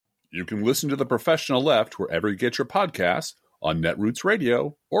You can listen to The Professional Left wherever you get your podcasts, on Netroots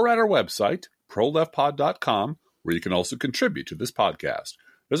Radio, or at our website, proleftpod.com, where you can also contribute to this podcast.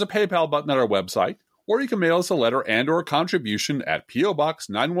 There's a PayPal button at our website, or you can mail us a letter and or a contribution at P.O. Box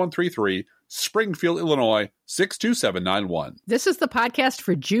 9133, Springfield, Illinois, 62791. This is the podcast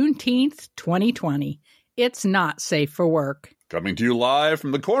for Juneteenth, 2020. It's not safe for work. Coming to you live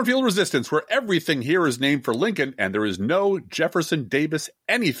from the Cornfield Resistance, where everything here is named for Lincoln, and there is no Jefferson Davis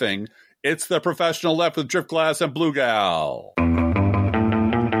anything. It's The Professional Left with Driftglass and Blue Gal.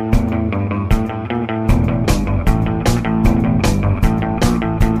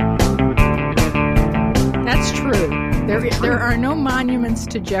 That's true. There are no monuments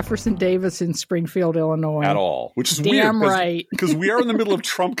to Jefferson Davis in Springfield, Illinois. At all. Which is damn weird. Right. Because we are in the middle of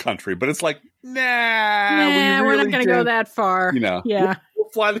Trump country, but it's like, we're we're not going to go that far. Yeah. We'll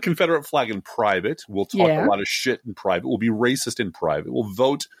fly the Confederate flag in private. We'll talk a lot of shit in private. We'll be racist in private. We'll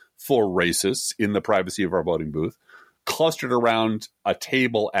vote for racists in the privacy of our voting booth. Clustered around a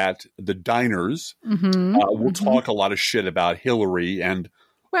table at the diners. We'll talk a lot of shit about Hillary and...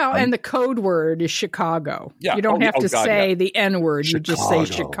 Well, and the code word is Chicago. Yeah. You don't have to say the N-word. You just say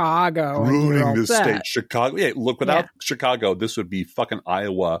Chicago. Ruining this state. Chicago. Yeah, look, without Chicago, this would be fucking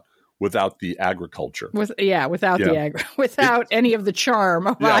Iowa without the agriculture. Without any of the charm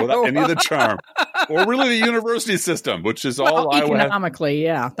of Iowa. Without any of the charm. Or really the university system, which is all Iowa has. Economically,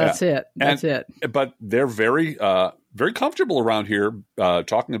 that's it. That's it. But they're very, very comfortable around here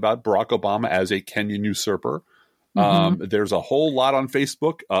talking about Barack Obama as a Kenyan usurper. There's a whole lot on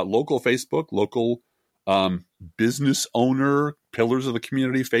Facebook, local business owner, pillars of the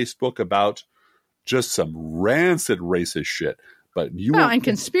community Facebook about just some rancid racist shit. But and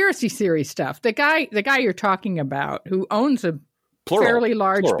conspiracy theory stuff. The guy you're talking about who owns a fairly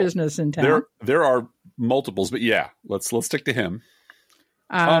large business in town. There are multiples, but let's stick to him.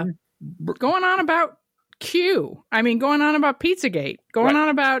 Going on about Q. I mean, going on about Pizzagate. Going on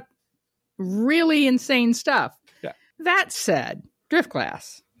about really insane stuff. That said,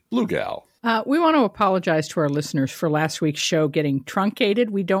 Driftglass. Blue Gal. We want to apologize to our listeners for last week's show getting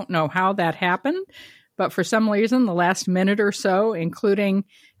truncated. We don't know how that happened, but for some reason, the last minute or so, including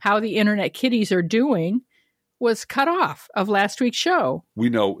how the Internet Kitties are doing, was cut off of last week's show. We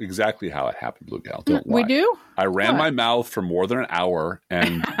know exactly how it happened, Blue Gal. Don't lie. We do? I ran my mouth for more than an hour,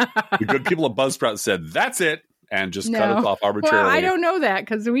 and the good people at Buzzsprout said, that's it. And just cut us off arbitrarily. Well, I don't know that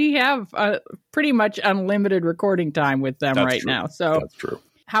because we have pretty much unlimited recording time with them now. So that's true.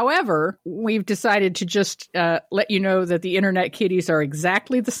 However, we've decided to just let you know that the Internet Kitties are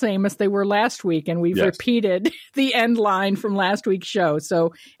exactly the same as they were last week, and we've repeated the end line from last week's show.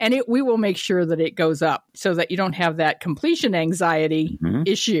 So, we will make sure that it goes up so that you don't have that completion anxiety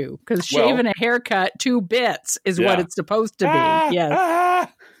issue. Because shaving a haircut 2 bits is what it's supposed to be. Yes.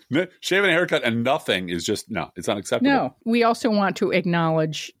 Shaving a haircut and nothing is just, it's unacceptable. No, we also want to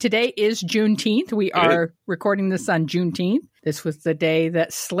acknowledge today is Juneteenth. We are recording this on Juneteenth. This was the day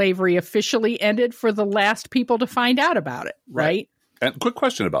that slavery officially ended for the last people to find out about it, right? And quick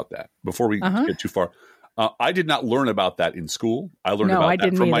question about that before we get too far. I did not learn about that in school. I learned about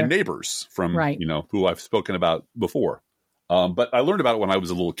that from my neighbors, from who I've spoken about before. But I learned about it when I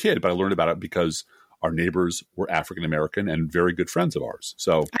was a little kid, but I learned about it because our neighbors were African-American and very good friends of ours.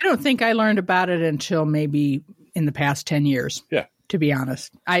 So I don't think I learned about it until maybe in the past 10 years. Yeah. To be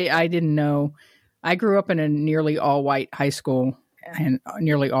honest, I didn't know. I grew up in a nearly all-white high school and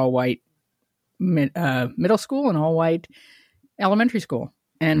nearly all-white middle school and all-white elementary school.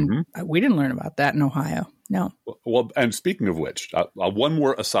 And we didn't learn about that in Ohio. No. Well, and speaking of which, one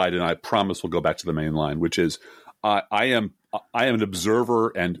more aside, and I promise we'll go back to the main line, which is I am an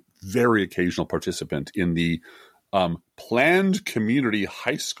observer and very occasional participant in the planned community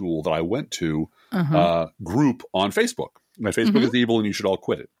high school that I went to group on Facebook. My Facebook is evil and you should all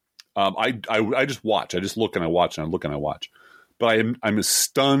quit it. I just watch. I just look and I watch and I look and I watch. But I'm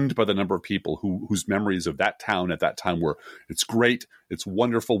stunned by the number of people whose memories of that town at that time were, it's great, it's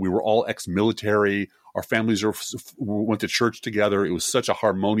wonderful. We were all ex-military. Our families went to church together. It was such a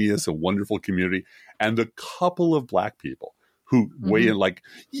harmonious and wonderful community. And the couple of black people who weigh in like,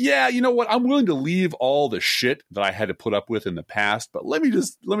 yeah, you know what? I'm willing to leave all the shit that I had to put up with in the past. But let me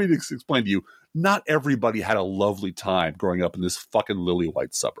just explain to you, not everybody had a lovely time growing up in this fucking lily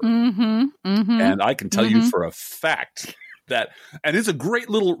white suburb. And I can tell you for a fact that, and it's a great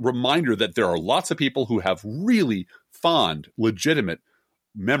little reminder that there are lots of people who have really fond, legitimate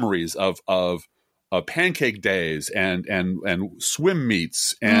memories of pancake days and swim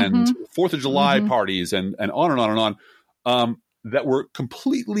meets and 4th of July parties and on and on and on, that were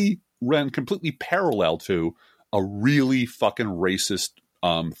completely parallel to a really fucking racist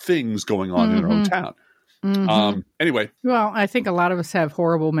things going on in our own town. Anyway. Well, I think a lot of us have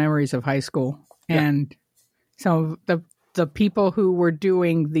horrible memories of high school. And so the people who were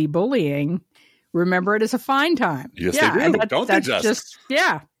doing the bullying remember it as a fine time. Yes, they do. Don't they just?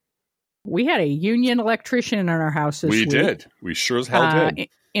 We had a union electrician in our house this week. We did. We sure as hell did.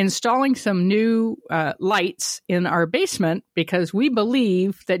 Installing some new lights in our basement because we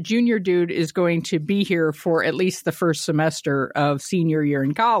believe that Junior Dude is going to be here for at least the first semester of senior year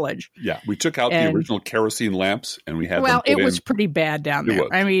in college. Yeah, we took out the original kerosene lamps and we had it was pretty bad down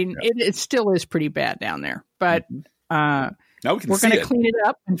there. I mean, it still is pretty bad down there. But now we're going to clean it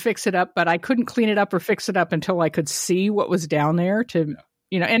up and fix it up. But I couldn't clean it up or fix it up until I could see what was down there to,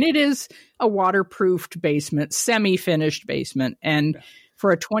 and it is a waterproofed basement, semi-finished basement. And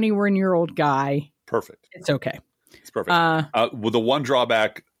for a 21-year-old guy, perfect. It's okay. It's perfect. Well, the one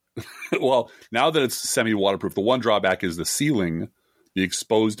drawback, now that it's semi-waterproof, the one drawback is the ceiling, the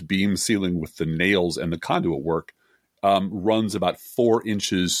exposed beam ceiling with the nails and the conduit work runs about 4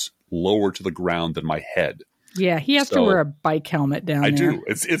 inches lower to the ground than my head. Yeah, he has to wear a bike helmet down there. I do.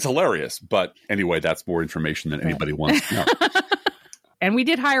 It's hilarious. But anyway, that's more information than anybody wants to know. And we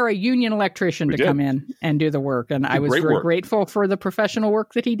did hire a union electrician to come in and do the work. And I was very grateful for the professional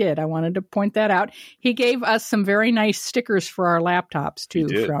work that he did. I wanted to point that out. He gave us some very nice stickers for our laptops,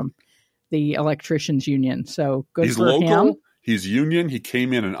 too, from the electricians union. So good He's for local. him. He's union. He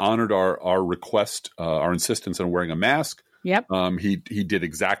came in and honored our request, our insistence on wearing a mask. Yep. He did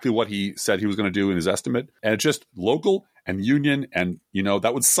exactly what he said he was going to do in his estimate. And it's just local and union. And,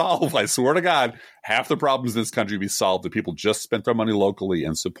 that would solve, I swear to God, half the problems in this country would be solved if people just spent their money locally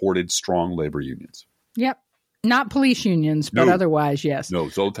and supported strong labor unions. Yep. Not police unions, but otherwise, yes. No,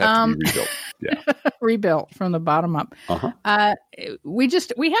 those have to be rebuilt. Yeah. Rebuilt from the bottom up. We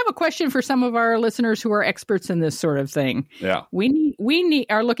have a question for some of our listeners who are experts in this sort of thing. Yeah. We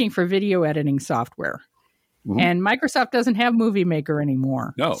are looking for video editing software. Mm-hmm. And Microsoft doesn't have Movie Maker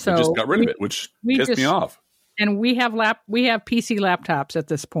anymore. No, so they just got rid of it, which pissed me off. And we have PC laptops at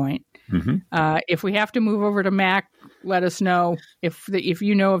this point. Mm-hmm. If we have to move over to Mac, let us know. If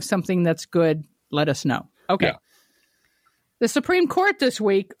you know of something that's good, let us know. Okay. Yeah. The Supreme Court this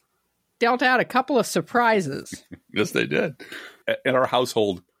week dealt out a couple of surprises. Yes, they did. In our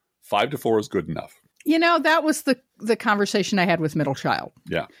household, 5-4 is good enough. That was the conversation I had with middle child.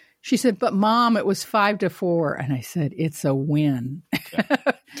 Yeah. She said, but Mom, it was 5-4. And I said, it's a win. Yeah.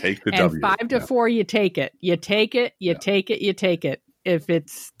 Take the and W. 5-4, you take it. You take it, you take it, you take it. If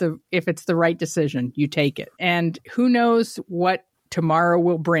it's the right decision, you take it. And who knows what tomorrow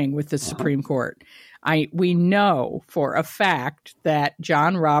will bring with the Supreme Court. We know for a fact that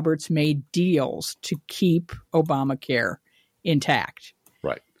John Roberts made deals to keep Obamacare intact.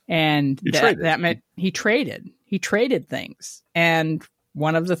 Right. And that meant he traded things. And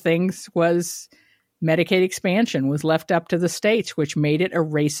one of the things was Medicaid expansion was left up to the states, which made it a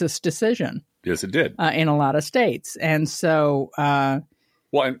racist decision. Yes, it did. In a lot of states. And so, that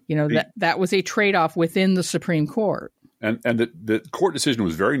was a trade-off within the Supreme Court. And the court decision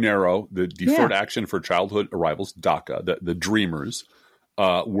was very narrow. The Deferred Action for Childhood Arrivals, DACA, the Dreamers,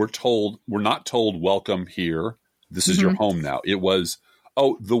 were not told, welcome here. This is your home now. It was,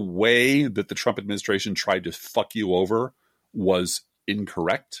 the way that the Trump administration tried to fuck you over was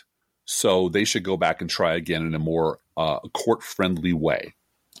incorrect. So they should go back and try again in a more court-friendly way.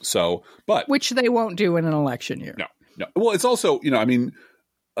 So, which they won't do in an election year. No. Well, it's also,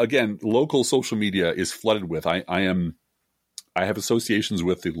 again, local social media is flooded with. I have associations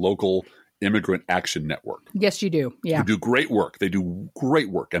with the local Immigrant Action Network. Yes, you do. Yeah. Who do great work. They do great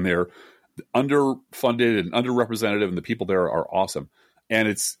work, and they're underfunded and underrepresented, and the people there are awesome. And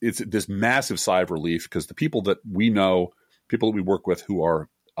it's this massive sigh of relief because the people that we know, people that we work with who are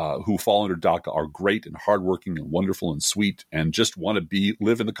who fall under DACA are great and hardworking and wonderful and sweet and just want to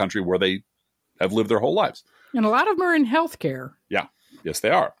live in the country where they have lived their whole lives. And a lot of them are in healthcare. Yeah. Yes, they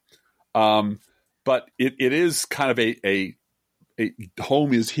are. But it is kind of a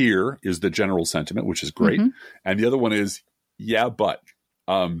home is here is the general sentiment, which is great. Mm-hmm. And the other one is,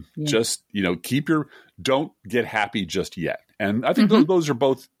 just, don't get happy just yet. And I think those are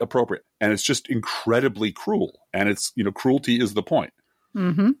both appropriate. And it's just incredibly cruel. And it's, cruelty is the point.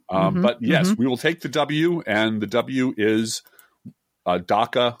 Mm-hmm. But yes, we will take the W, and the W is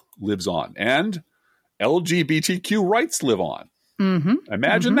DACA lives on, and LGBTQ rights live on. Mm-hmm.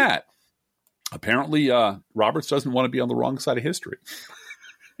 Imagine that. Apparently, Roberts doesn't want to be on the wrong side of history.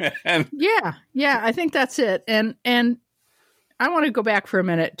 I think that's it. And I want to go back for a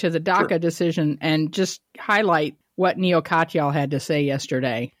minute to the DACA decision and just highlight what Neil Katyal had to say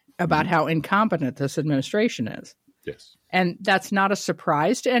yesterday about how incompetent this administration is. Yes. And that's not a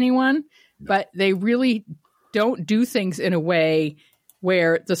surprise to anyone, but they really don't do things in a way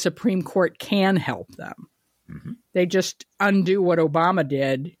where the Supreme Court can help them. Mm-hmm. They just undo what Obama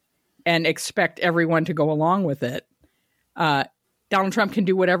did and expect everyone to go along with it. Donald Trump can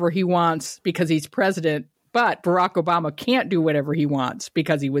do whatever he wants because he's president, but Barack Obama can't do whatever he wants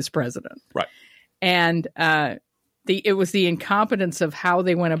because he was president. Right. And it was the incompetence of how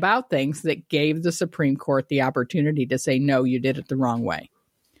they went about things that gave the Supreme Court the opportunity to say, no, you did it the wrong way.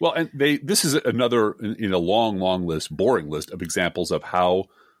 Well, and this is another in a long, long list, boring list of examples of how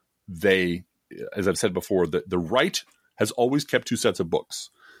they, as I've said before, the right has always kept two sets of books.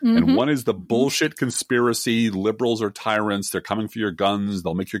 Mm-hmm. And one is the bullshit conspiracy, liberals are tyrants, they're coming for your guns,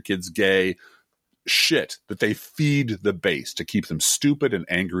 they'll make your kids gay. Shit that they feed the base to keep them stupid and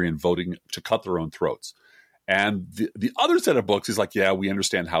angry and voting to cut their own throats. And the other set of books is like, yeah, we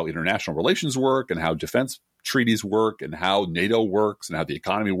understand how international relations work and how defense treaties work and how NATO works and how the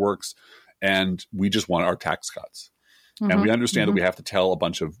economy works. And we just want our tax cuts. Mm-hmm. And we understand that we have to tell a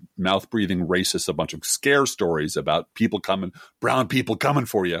bunch of mouth-breathing racists a bunch of scare stories about people coming, brown people coming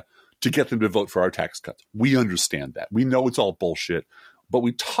for you to get them to vote for our tax cuts. We understand that. We know it's all bullshit, but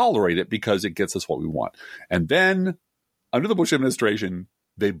we tolerate it because it gets us what we want. And then under the Bush administration,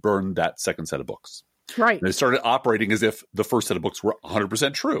 they burned that second set of books. Right. And they started operating as if the first set of books were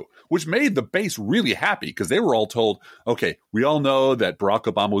 100% true, which made the base really happy because they were all told, okay, we all know that Barack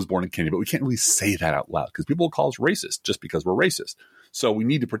Obama was born in Kenya, but we can't really say that out loud because people will call us racist just because we're racist. So we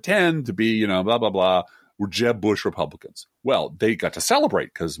need to pretend to be, blah, blah, blah. We're Jeb Bush Republicans. Well, they got to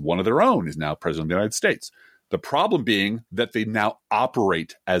celebrate because one of their own is now president of the United States. The problem being that they now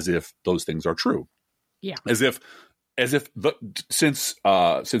operate as if those things are true. Yeah. As if since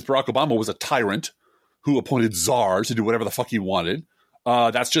Barack Obama was a tyrant who appointed czars to do whatever the fuck he wanted,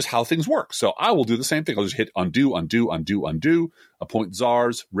 that's just how things work. So I will do the same thing. I'll just hit undo, appoint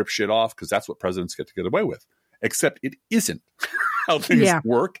czars, rip shit off, because that's what presidents get to get away with. Except it isn't how things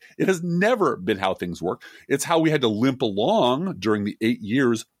work. It has never been how things work. It's how we had to limp along during the 8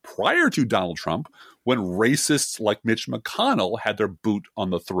 years prior to Donald Trump when racists like Mitch McConnell had their boot on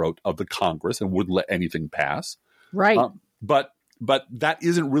the throat of the Congress and wouldn't let anything pass. Right. But that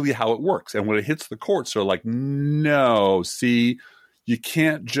isn't really how it works. And when it hits the courts, they're like, no, see, you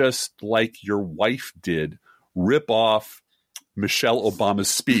can't just, like your wife did, rip off Michelle Obama's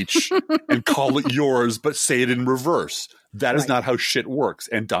speech and call it yours, but say it in reverse. That is not how shit works.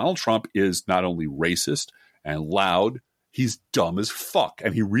 And Donald Trump is not only racist and loud, he's dumb as fuck.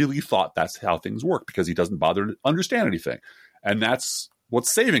 And he really thought that's how things work because he doesn't bother to understand anything. And that's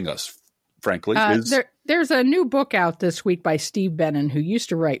what's saving us, frankly. There's a new book out this week by Steve Bannon, who used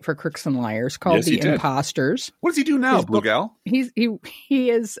to write for Crooks and Liars, called The Imposters. What does he do now, Blue Gal? He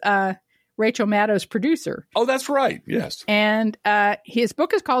is Rachel Maddow's producer. Oh, that's right. Yes. And his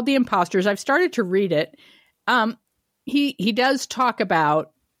book is called The Imposters. I've started to read it. He does talk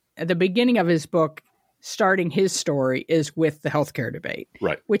about, at the beginning of his book, starting his story is with the healthcare debate,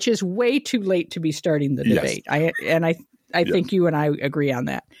 right? Which is way too late to be starting the debate. I think you and I agree on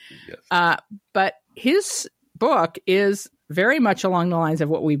that. Yes. But his book is very much along the lines of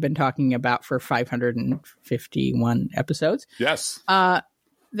what we've been talking about for 551 episodes. Yes.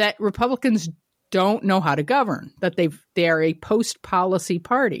 That Republicans don't know how to govern, that they are a post-policy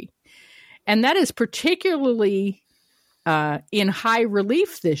party. And that is particularly in high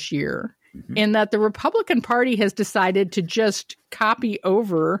relief this year, in that the Republican Party has decided to just copy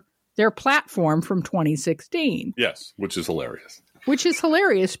over their platform from 2016. Yes, which is hilarious. Which is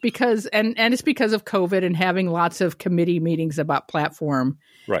hilarious because, and it's because of COVID and having lots of committee meetings about platform.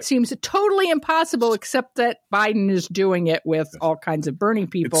 Right. Seems totally impossible, except that Biden is doing it with all kinds of burning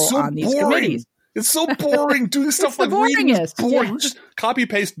people on these committees. It's so boring doing stuff like reading is boring. Yeah. We're just copy,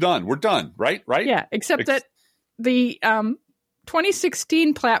 paste, done. We're done, right? Yeah, except that the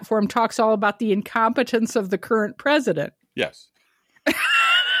 2016 platform talks all about the incompetence of the current president. Yes.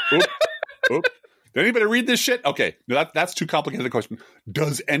 Oop. Did anybody read this shit? Okay, no, that's too complicated a question.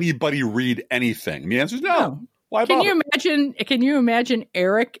 Does anybody read anything? And the answer is no. Why bother? Can you imagine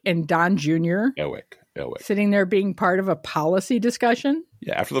Eric and Don Jr. Elwick. Sitting there being part of a policy discussion?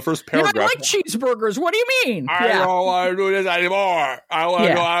 Yeah, after the first paragraph. I like cheeseburgers. What do you mean? I don't want to do this anymore. I want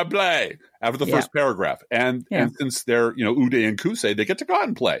to go out and play. After the first paragraph. And since they're, Uday and Kusei, they get to go out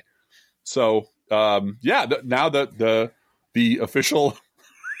and play. So, now the official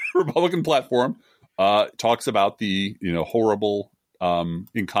Republican platform talks about the, horrible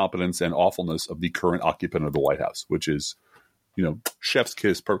incompetence and awfulness of the current occupant of the White House, which is chef's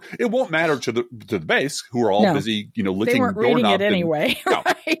kiss. It won't matter to the base, who are all busy, licking they weren't doorknobs. Reading it anyway. No,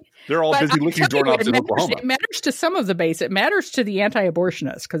 right? they're all busy licking doorknobs in Oklahoma. It matters to some of the base. It matters to the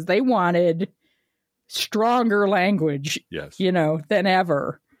anti-abortionists because they wanted stronger language, than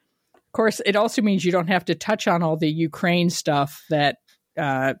ever. Of course, it also means you don't have to touch on all the Ukraine stuff that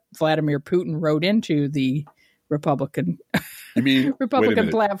Vladimir Putin wrote into the Republican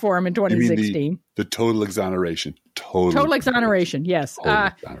platform in 2016. The total exoneration. Total exoneration, yes.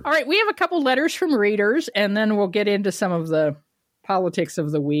 All right, we have a couple letters from readers, and then we'll get into some of the politics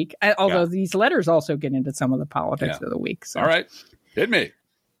of the week, although these letters also get into some of the politics of the week. So. All right, hit me.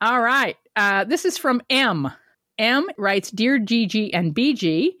 All right, this is from M. M writes, Dear Gigi and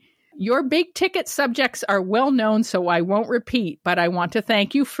BG, your big ticket subjects are well known, so I won't repeat, but I want to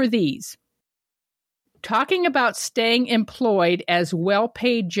thank you for these. Talking about staying employed as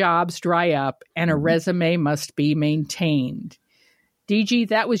well-paid jobs dry up and a resume must be maintained. DG,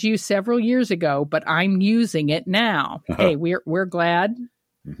 that was you several years ago, but I'm using it now. Hey, we're glad.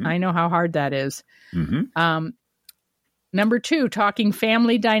 I know how hard that is. Number 2, talking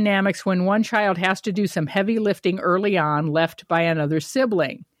family dynamics when one child has to do some heavy lifting early on, left by another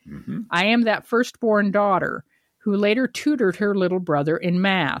sibling. I am that firstborn daughter who later tutored her little brother in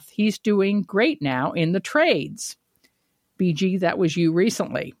math. He's doing great now in the trades. BG, that was you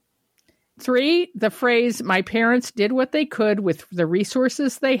recently. 3, the phrase, my parents did what they could with the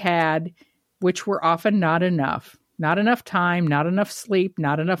resources they had, which were often not enough. Not enough time, not enough sleep,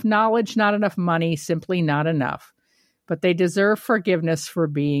 not enough knowledge, not enough money, simply not enough. But they deserve forgiveness for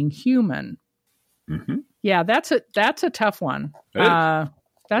being human. Yeah, that's a tough one.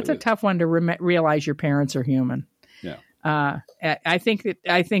 That's a tough one to realize your parents are human. Yeah. I think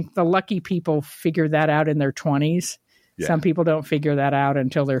the lucky people figure that out in their 20s. Yeah. Some people don't figure that out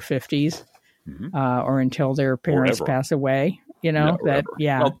until their 50s, or until their parents pass away. Well,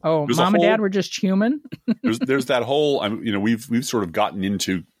 mom and dad were just human. there's that whole. We've sort of gotten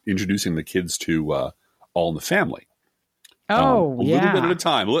into introducing the kids to All in the Family. A little bit at a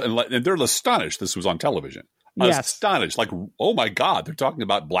time, and they're astonished this was on television. Astonished, like, oh my God, they're talking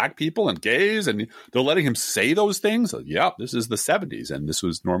about black people and gays, and they're letting him say those things. Yeah, this is the 70s, and this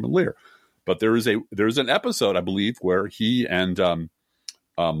was Norman Lear. But there's an episode, I believe, where he and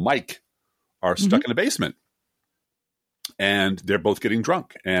Mike are stuck in a basement, and they're both getting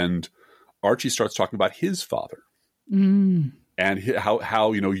drunk, and Archie starts talking about his father. And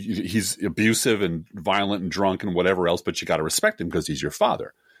how he's abusive and violent and drunk and whatever else, but you got to respect him because he's your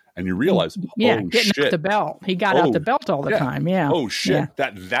father. And you realize, getting out the belt. He got out the belt all the time. Yeah. Oh shit. Yeah.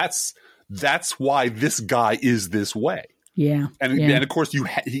 That's why this guy is this way. Yeah. And of course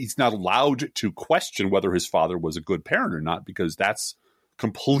he's not allowed to question whether his father was a good parent or not, because that's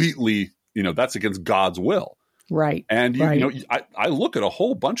completely, that's against God's will. Right. And I look at a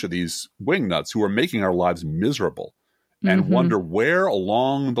whole bunch of these wingnuts who are making our lives miserable. And wonder, where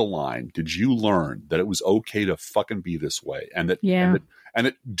along the line did you learn that it was okay to fucking be this way? And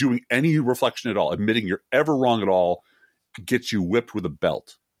that doing any reflection at all, admitting you're ever wrong at all, gets you whipped with a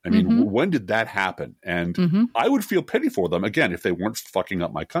belt. I mean, when did that happen? And I would feel pity for them, again, if they weren't fucking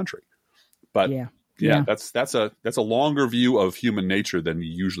up my country. But that's a longer view of human nature than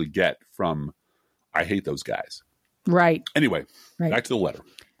you usually get from, I hate those guys. Right. Anyway, back to the letter.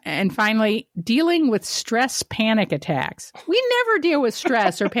 And finally, dealing with stress panic attacks. We never deal with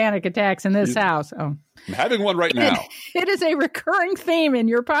stress or panic attacks in this house. Oh. I'm having one right now. It is a recurring theme in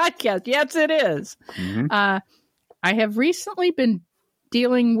your podcast. Yes, it is. I have recently been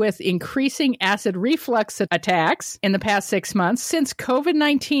dealing with increasing acid reflux attacks in the past 6 months since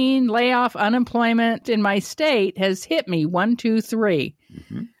COVID-19 layoff unemployment in my state has hit me 1, 2, 3.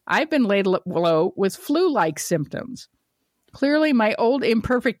 I've been laid low with flu-like symptoms. Clearly, my old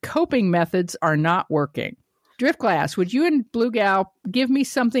imperfect coping methods are not working. Driftglass, would you and Blue Gal give me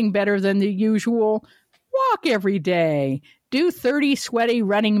something better than the usual? Walk every day. Do 30 sweaty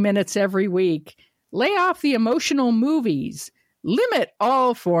running minutes every week. Lay off the emotional movies. Limit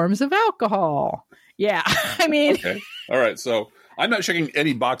all forms of alcohol. Yeah, I mean... Okay. All right, so I'm not checking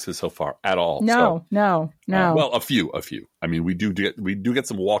any boxes so far at all. No. Well, a few. I mean, we do get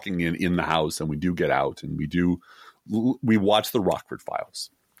some walking in the house, and we do get out, and we watch the Rockford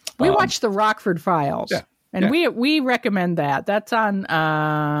Files. We watch the Rockford Files. Yeah. And we recommend that. That's on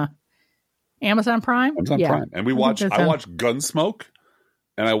Amazon Prime. Prime. And I watch Gunsmoke,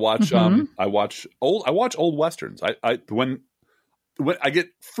 and I watch old westerns. When I get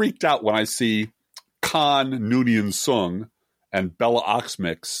freaked out when I see Khan Noonien Sung and Bella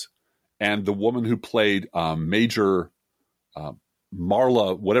Oxmix and the woman who played Major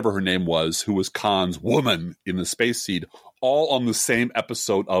Marla, whatever her name was, who was Khan's woman in the Space Seed, all on the same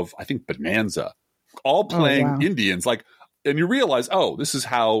episode of, I think, Bonanza, all playing Indians. Like, and you realize, oh, this is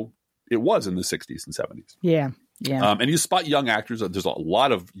how it was in the 60s and 70s. Yeah. Yeah. And you spot young actors. There's a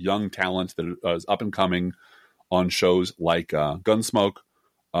lot of young talent that is up and coming on shows like Gunsmoke.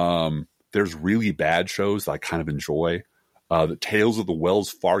 There's really bad shows that I kind of enjoy. The Tales of the Wells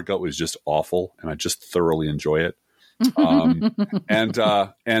Fargo is just awful, and I just thoroughly enjoy it. And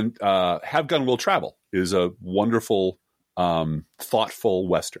Have Gun Will Travel is a wonderful, thoughtful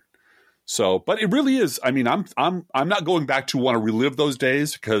Western. So, but it really is. I mean, I'm not going back to want to relive those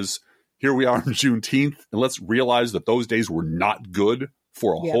days, because here we are on Juneteenth, and let's realize that those days were not good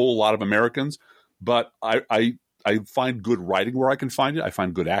for a whole lot of Americans. But I find good writing where I can find it. I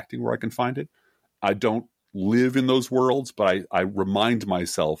find good acting where I can find it. I don't live in those worlds, but I remind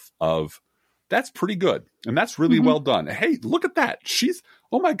myself of, that's pretty good. And that's really well done. Hey, look at that.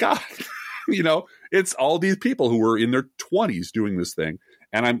 Oh my God. It's all these people who were in their 20s doing this thing.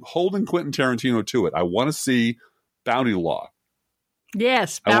 And I'm holding Quentin Tarantino to it. I want to see Bounty Law.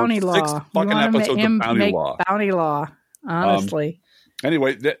 Yes, Bounty Law. 6 fucking episodes of Bounty Law. Bounty Law, honestly.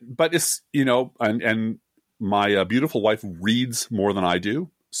 Anyway, but it's, and my beautiful wife reads more than I do.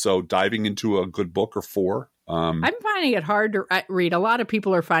 So diving into a good book or 4. I'm finding it hard to read. A lot of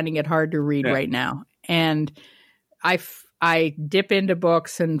people are finding it hard to read right now. And I dip into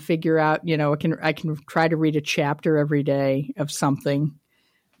books and figure out, I can try to read a chapter every day of something.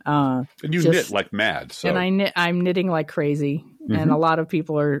 And you knit like mad. So. And I'm knitting like crazy. And a lot of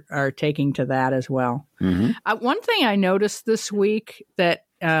people are taking to that as well. One thing I noticed this week that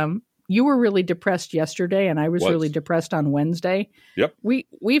you were really depressed yesterday, and I was really depressed on Wednesday. Yep. We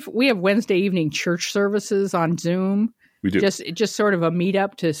have Wednesday evening church services on Zoom. We do. Just sort of a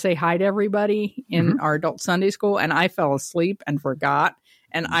meetup to say hi to everybody in our adult Sunday school, and I fell asleep and forgot.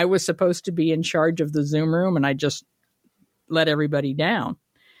 And I was supposed to be in charge of the Zoom room, and I just let everybody down.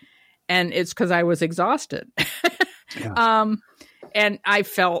 And it's because I was exhausted. And I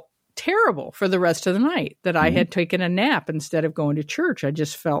felt terrible for the rest of the night that I had taken a nap instead of going to church. I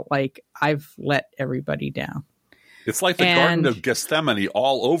just felt like I've let everybody down. It's like the Garden of Gethsemane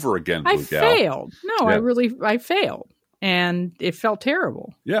all over again. I failed. No, I failed. And it felt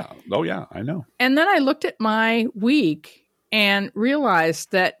terrible. Yeah. Oh, yeah. I know. And then I looked at my week and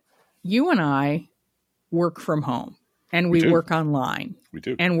realized that you and I work from home and we work online. We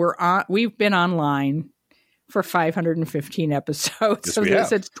do. And we've been online for 515 episodes. Yes, so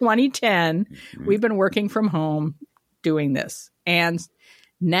since 2010, we've been working from home doing this. And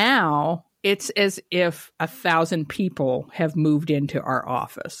now it's as if 1,000 people have moved into our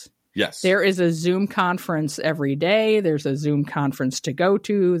office. Yes. There is a Zoom conference every day. There's a Zoom conference to go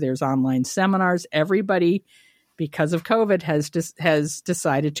to. There's online seminars. Everybody, because of COVID, has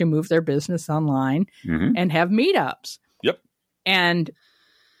decided to move their business online and have meetups. Yep. And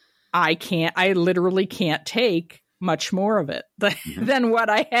I literally can't take much more of it than what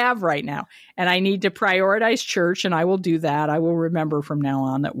I have right now. And I need to prioritize church, and I will do that. I will remember from now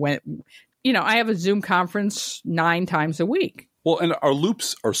on that I have a Zoom conference 9 times a week. Well, and our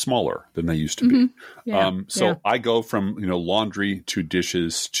loops are smaller than they used to be. Yeah. I go from, laundry to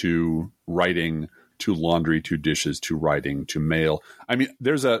dishes to writing to laundry to dishes to writing to mail. I mean,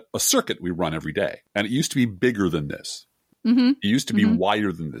 there's a circuit we run every day, and it used to be bigger than this. It used to be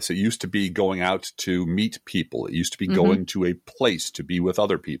wider than this. It used to be going out to meet people. It used to be going to a place to be with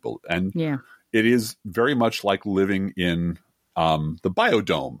other people. And it is very much like living in the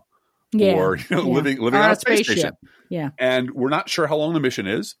biodome or living on a space station. Yeah. And we're not sure how long the mission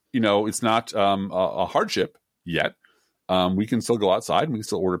is. It's not a hardship yet. We can still go outside and we can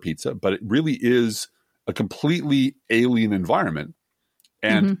still order pizza, but it really is a completely alien environment.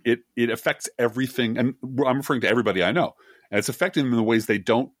 And it affects everything. And I'm referring to everybody I know. And it's affecting them in the ways they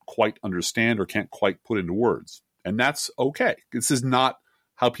don't quite understand or can't quite put into words. And that's okay. This is not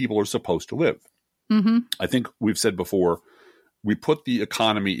how people are supposed to live. I think we've said before, we put the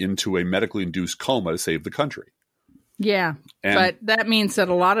economy into a medically induced coma to save the country. Yeah. But that means that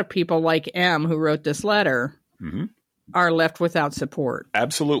a lot of people like M, who wrote this letter, are left without support.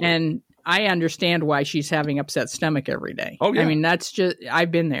 Absolutely. And I understand why she's having upset stomach every day. Oh, yeah. I mean,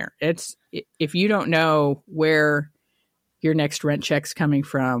 I've been there. If you don't know where your next rent check's coming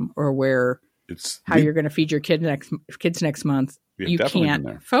from or how you're going to feed your kids next month, you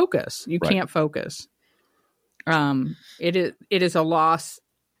can't focus. You can't focus. It is a loss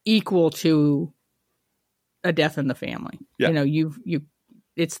equal to a death in the family. Yeah.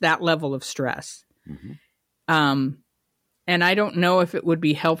 It's that level of stress. And I don't know if it would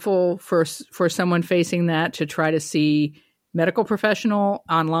be helpful for someone facing that to try to see medical professional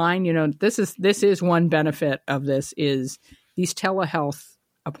online, you know, this is one benefit of this is these telehealth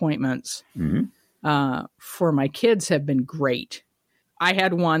appointments for my kids have been great. I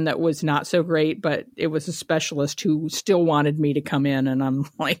had one that was not so great, but it was a specialist who still wanted me to come in. And I'm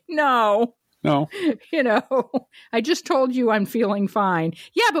like, no, you know, I just told you I'm feeling fine.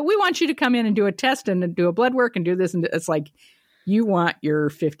 Yeah, but we want you to come in and do a test and do a blood work and do this. And it's like, you want your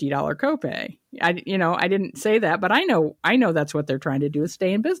 $50 copay. I didn't say that, but I know that's what they're trying to do is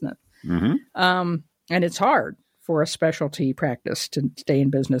stay in business. And it's hard for a specialty practice to stay in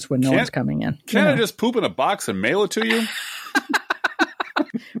business when no one's coming in. Can't I just poop in a box and mail it to you?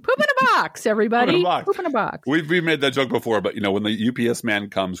 Poop in a box, everybody. Poop in a box. We've made that joke before, but you know, when the UPS man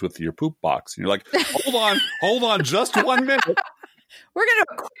comes with your poop box, and you're like, hold on, just 1 minute. We're going to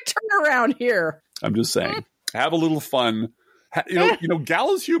do a quick turnaround here. I'm just saying, have a little fun. You know,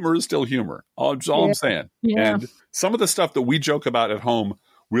 gallows humor is still humor. That's all I'm saying. Yeah. And some of the stuff that we joke about at home,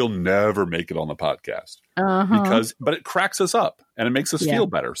 we'll never make it on the podcast but it cracks us up and it makes us feel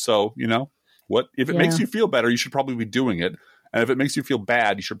better. So, you know, if it makes you feel better, you should probably be doing it. And if it makes you feel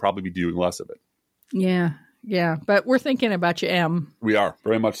bad, you should probably be doing less of it. Yeah. Yeah. But we're thinking about you, Em. We are,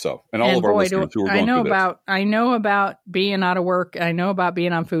 very much so. And all of our listeners who are going through this. I know about being out of work. I know about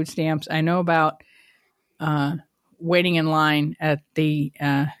being on food stamps. I know about waiting in line at the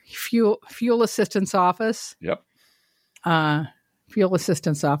fuel assistance office. Yep. Fuel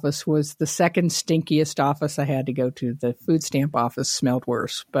assistance office was the second stinkiest office I had to go to. The food stamp office smelled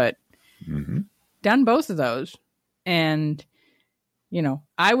worse, but done both of those. And, you know,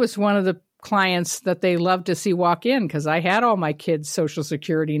 I was one of the clients that they loved to see walk in because I had all my kids' Social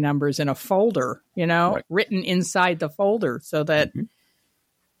Security numbers in a folder, you know, written inside the folder so that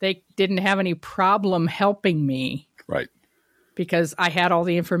they didn't have any problem helping me. Right. Because I had all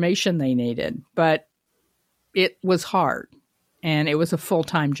the information they needed. But it was hard. And it was a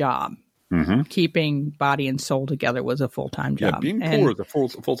full-time job. Keeping body and soul together was a full-time job. Yeah, being poor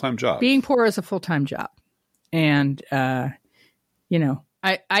is a full-time job. Being poor is a full-time job. And, you know,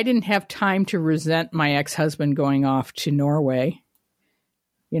 I didn't have time to resent my ex-husband going off to Norway,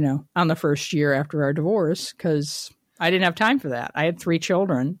 you know, on the first year after our divorce, because I didn't have time for that. I had 3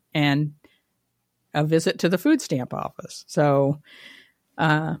 children and a visit to the food stamp office. So,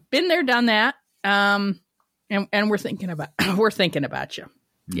 been there, done that. And we're thinking about you.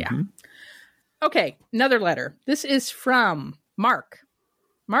 Yeah. Okay. Another letter. This is from Mark.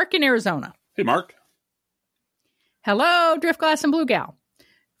 Mark in Arizona. Hey, Mark. Hello, Driftglass and Blue Gal.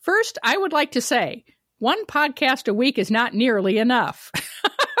 First, I would like to say 1 podcast a week is not nearly enough.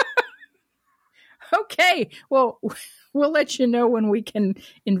 Okay. Well, we'll let you know when we can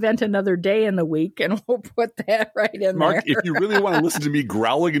invent another day in the week, and we'll put that right in Mark, there. If you really want to listen to me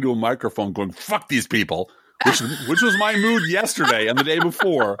growling into a microphone going, fuck these people, which was my mood yesterday and the day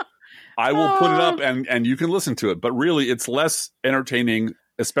before, I will put it up and you can listen to it. But really, it's less entertaining,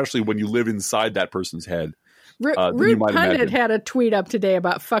 especially when you live inside that person's head. Rude Pundit had a tweet up today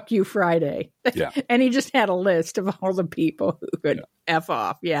about Fuck You Friday. Yeah. And he just had a list of all the people who could F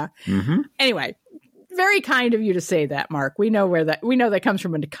off. Yeah. Anyway, very kind of you to say that, Mark. We know that comes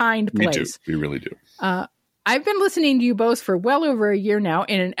from a kind place. We really do. I've been listening to you both for well over a year now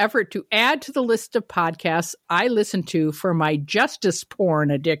in an effort to add to the list of podcasts I listen to for my justice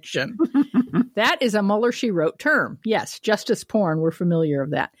porn addiction. That is a Mueller, she wrote term. Yes, justice porn. We're familiar of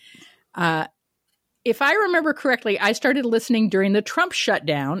that. If I remember correctly, I started listening during the Trump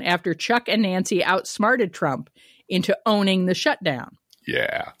shutdown after Chuck and Nancy outsmarted Trump into owning the shutdown.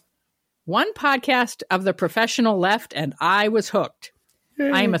 Yeah. 1 podcast of the professional left, and I was hooked.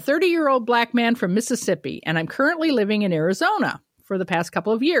 I am a 30-year-old black man from Mississippi, and I'm currently living in Arizona for the past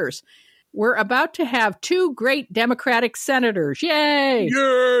couple of years. We're about to have 2 great Democratic senators. Yay!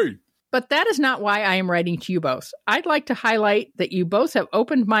 Yay! But that is not why I am writing to you both. I'd like to highlight that you both have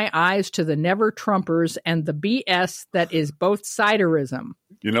opened my eyes to the never-Trumpers and the BS that is both siderism.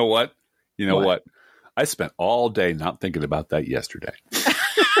 You know what? What? I spent all day not thinking about that yesterday.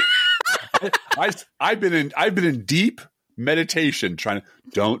 I've been in deep meditation trying to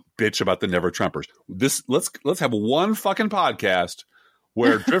don't bitch about the never Trumpers. Let's have 1 fucking podcast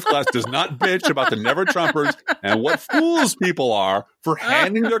where Driftglass does not bitch about the never Trumpers and what fools people are for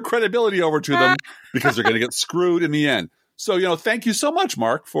handing their credibility over to them because they're going to get screwed in the end. So, you know, thank you so much,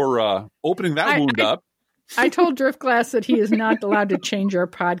 Mark, for opening that wound up. I told Driftglass that he is not allowed to change our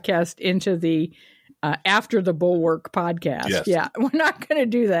podcast into the After the Bulwark podcast. Yes. Yeah, we're not going to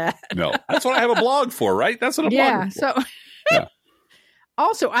do that. No, that's what I have a blog for, right? That's what a blog is for. So,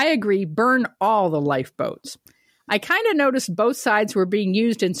 also, I agree, burn all the lifeboats. I kind of noticed both sides were being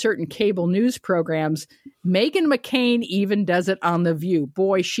used in certain cable news programs. Meghan McCain even does it on The View.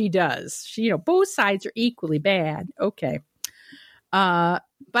 Boy, she does. Both sides are equally bad. Okay.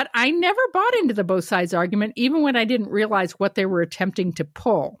 But I never bought into the both sides argument, even when I didn't realize what they were attempting to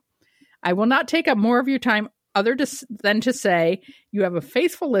pull. I will not take up more of your time than to say you have a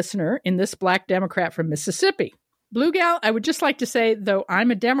faithful listener in this Black Democrat from Mississippi. Blue Gal, I would just like to say, though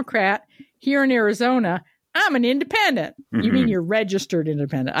I'm a Democrat here in Arizona, I'm an independent. Mm-hmm. You mean you're registered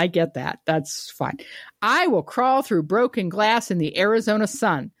independent. I get that. That's fine. I will crawl through broken glass in the Arizona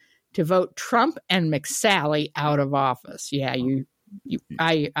sun to vote Trump and McSally out of office. Yeah,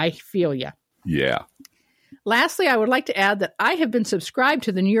 I feel you. Yeah. Lastly, I would like to add that I have been subscribed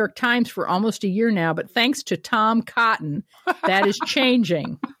to the New York Times for almost a year now, but thanks to Tom Cotton, that is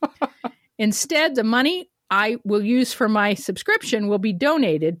changing. Instead, the money I will use for my subscription will be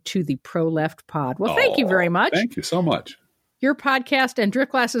donated to the Pro-Left Pod. Well, thank you very much. Thank you so much. Your podcast and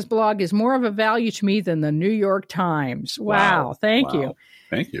Drift Glasses blog is more of a value to me than the New York Times. Wow. Thank you.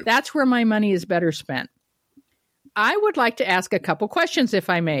 Thank you. That's where my money is better spent. I would like to ask a couple questions, if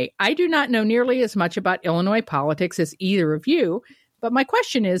I may. I do not know nearly as much about Illinois politics as either of you, but my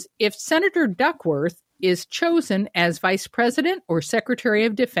question is, if Senator Duckworth is chosen as Vice President or Secretary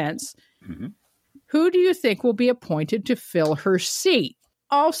of Defense, who do you think will be appointed to fill her seat?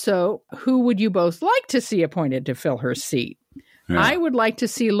 Also, who would you both like to see appointed to fill her seat? Yeah. I would like to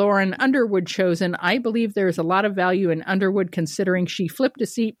see Lauren Underwood chosen. I believe there is a lot of value in Underwood considering she flipped a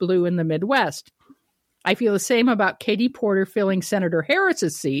seat blue in the Midwest. I feel the same about Katie Porter filling Senator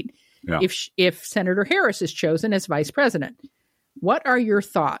Harris's seat if Senator Harris is chosen as Vice President. What are your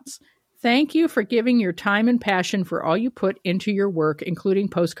thoughts? Thank you for giving your time and passion for all you put into your work, including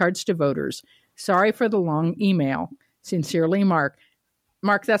postcards to voters. Sorry for the long email. Sincerely, Mark.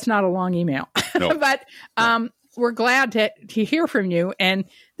 Mark, that's not a long email. No. But we're glad to hear from you. And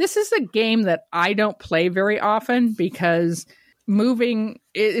this is a game that I don't play very often because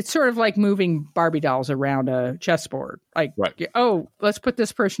it's sort of like moving Barbie dolls around a chessboard. Like, let's put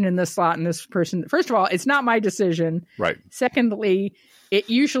this person in this slot and this person. First of all, it's not my decision. Right. Secondly, it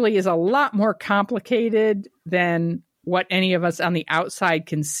usually is a lot more complicated than what any of us on the outside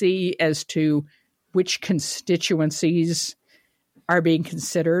can see as to which constituencies are being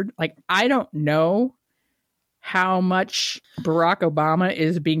considered. Like, I don't know how much Barack Obama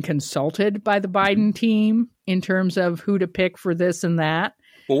is being consulted by the Biden team in terms of who to pick for this and that.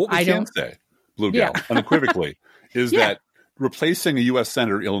 Well, what we can say, Blue Gal, unequivocally, is that replacing a U.S.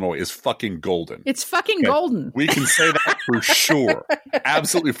 Senator in Illinois is fucking golden. It's fucking golden. We can say that for sure.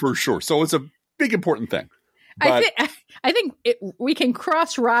 Absolutely for sure. So it's a big, important thing. But, I think we can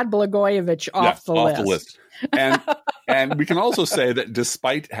cross Rod Blagojevich off the list. And we can also say that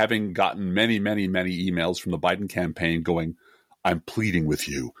despite having gotten many, many, many emails from the Biden campaign going, I'm pleading with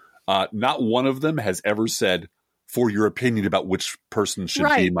you, not one of them has ever said, for your opinion about which person should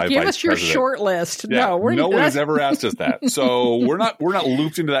be my Give vice us your president. short list. Yeah, no one has ever asked us that. So we're not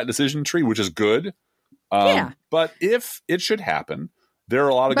looped into that decision tree, which is good. But if it should happen, there are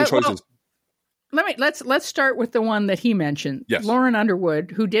a lot of good choices. Let's start with the one that he mentioned. Yes. Lauren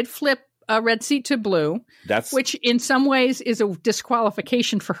Underwood, who did flip a red seat to blue, which in some ways is a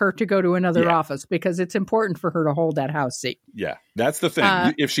disqualification for her to go to another office because it's important for her to hold that House seat. Yeah, that's the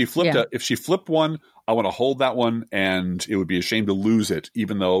thing. If she flipped one, I want to hold that one, and it would be a shame to lose it,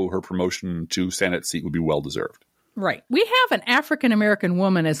 even though her promotion to Senate seat would be well deserved. Right. We have an African-American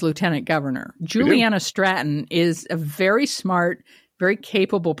woman as lieutenant governor. Juliana Stratton is a very smart, very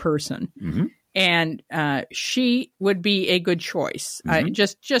capable person. Mm-hmm. And she would be a good choice,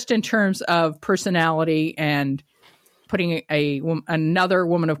 just in terms of personality and putting another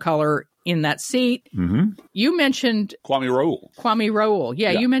woman of color in that seat. Mm-hmm. You mentioned Kwame Raoul.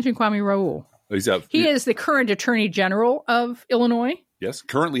 Yeah, you mentioned Kwame Raoul. He is the current Attorney General of Illinois. Yes,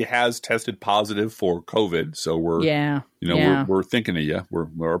 currently has tested positive for COVID. So we're thinking of you.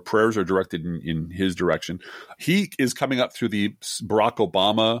 Our prayers are directed in his direction. He is coming up through the Barack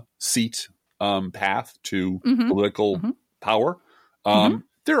Obama seat path to political power.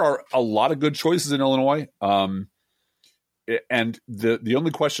 There are a lot of good choices in Illinois. And the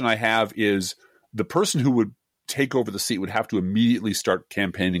only question I have is the person who would take over the seat would have to immediately start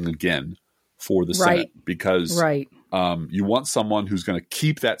campaigning again for the Senate because you want someone who's going to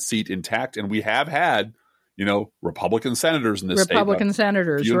keep that seat intact. And we have had, Republican senators in this state. Few and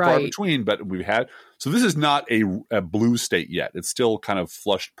far between, but we've had. So this is not a blue state yet. It's still kind of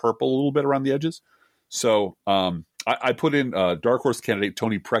flushed purple a little bit around the edges. So I put in dark horse candidate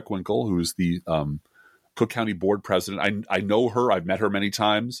Toni Preckwinkle, who's the Cook County Board president. I know her. I've met her many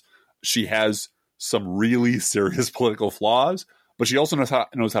times. She has some really serious political flaws, but she also knows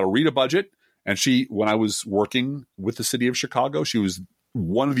how to read a budget. And when I was working with the city of Chicago, she was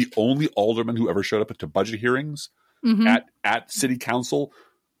one of the only aldermen who ever showed up to budget hearings at city council,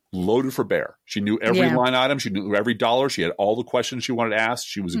 loaded for bear. She knew every line item. She knew every dollar. She had all the questions she wanted to ask.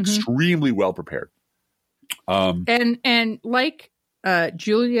 She was extremely well prepared. And like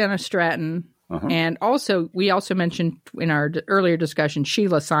Juliana Stratton, and we also mentioned in our earlier discussion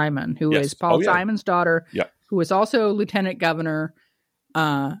Sheila Simon, who is Paul Simon's daughter, who was also lieutenant governor.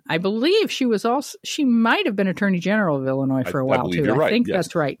 I believe she might have been Attorney General of Illinois for a while too. I think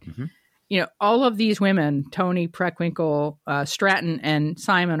that's right. All of these women, Toni Preckwinkle, Stratton, and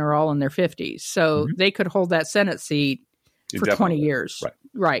Simon, are all in their 50s, so they could hold that Senate seat for 20 years,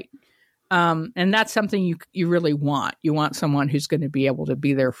 right? And that's something you really want. You want someone who's going to be able to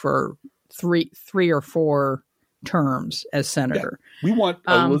be there for three or four terms as senator. We want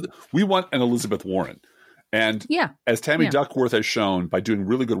an Elizabeth Warren. And as Tammy Duckworth has shown by doing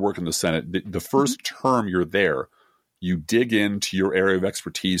really good work in the Senate, the first term you're there, you dig into your area of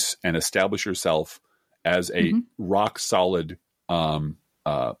expertise and establish yourself as a rock solid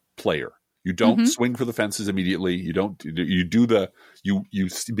player. You don't swing for the fences immediately. You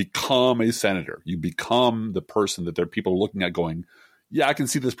become a senator. You become the person that people are looking at going, yeah, I can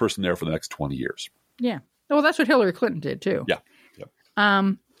see this person there for the next 20 years. Yeah. Well, that's what Hillary Clinton did too. Yeah.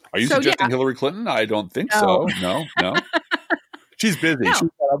 Are you suggesting Hillary Clinton? I don't think so. No. She's busy. No. She's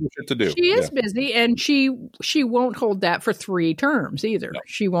got other shit to do. She is busy, and she won't hold that for 3 terms either. No.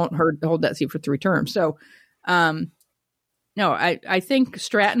 She won't hold that seat for 3 terms. So, no, I think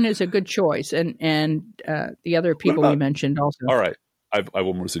Stratton is a good choice, and the other people we mentioned also. All right. I have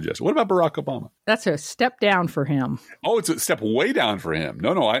one more suggestion. What about Barack Obama? That's a step down for him. Oh, it's a step way down for him.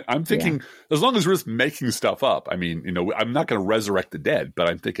 No, I'm thinking as long as we're just making stuff up. I mean, I'm not going to resurrect the dead, but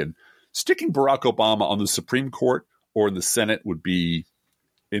I'm thinking sticking Barack Obama on the Supreme Court or in the Senate would be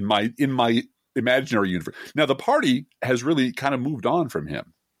in my imaginary universe. Now, the party has really kind of moved on from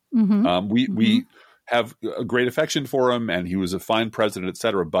him. We have a great affection for him, and he was a fine president, et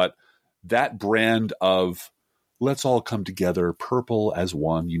cetera. But that brand of let's all come together, purple as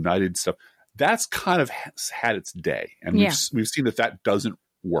one, united stuff, that's kind of had its day. And we've seen that doesn't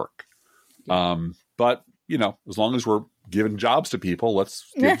work. But, as long as we're giving jobs to people,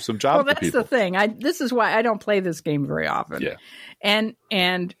 let's give some jobs to people. Well, that's the thing. This is why I don't play this game very often. Yeah.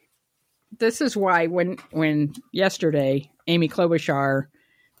 And this is why when yesterday Amy Klobuchar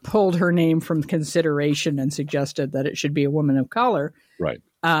pulled her name from consideration and suggested that it should be a woman of color. Right.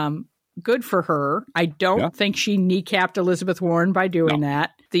 Good for her. I don't think she kneecapped Elizabeth Warren by doing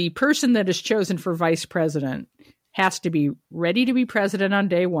that. The person that is chosen for vice president has to be ready to be president on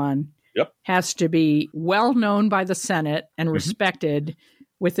day one. Yep. Has to be well known by the Senate and respected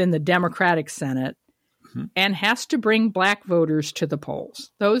within the Democratic Senate, and has to bring black voters to the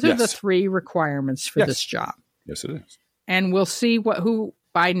polls. Those are the 3 requirements for this job. Yes, it is. And we'll see who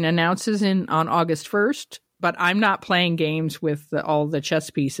Biden announces on August 1st. But I'm not playing games with all the chess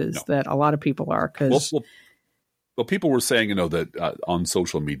pieces that a lot of people are. Well, people were saying, that on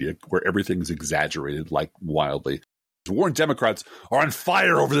social media where everything's exaggerated like wildly, Warren Democrats are on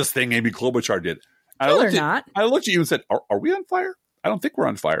fire over this thing Amy Klobuchar did. No, they're not. I looked at you and said, are we on fire? I don't think we're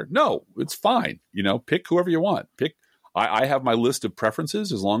on fire. No, it's fine. Pick whoever you want. I have my list of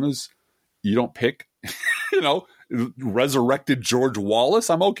preferences as long as you don't pick, resurrected George Wallace,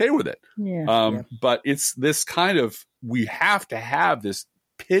 I'm okay with it. But it's this kind of, we have to have this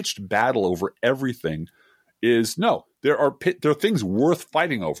pitched battle over everything. There are things worth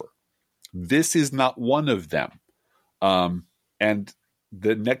fighting over. This is not one of them. And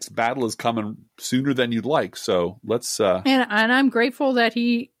the next battle is coming sooner than you'd like. So let's. And I'm grateful that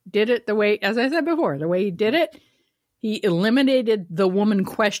he did it the way, as I said before, the way he did it. He eliminated the woman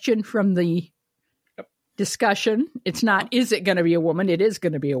question from the discussion. It's not, is it going to be a woman? It is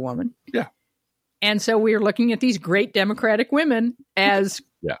going to be a woman. Yeah. And so we're looking at these great Democratic women as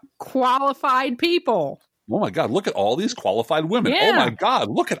qualified people. Oh my God, look at all these qualified women. Yeah. Oh my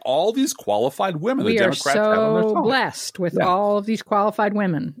God, look at all these qualified women. We are so blessed with all of these qualified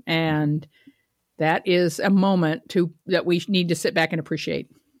women. And that is a moment that we need to sit back and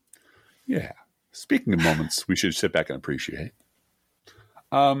appreciate. Yeah. Speaking of moments we should sit back and appreciate.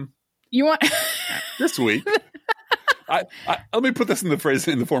 You want this week? Let me put this in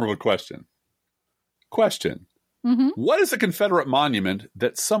the form of a question. What is a Confederate monument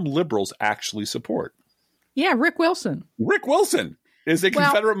that some liberals actually support? Yeah, Rick Wilson. Rick Wilson is a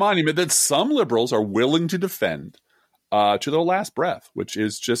Confederate monument that some liberals are willing to defend to their last breath, which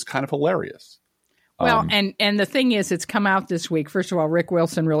is just kind of hilarious. Well, and the thing is, it's come out this week. First of all, Rick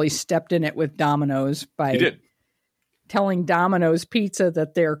Wilson really stepped in it with Domino's by telling Domino's Pizza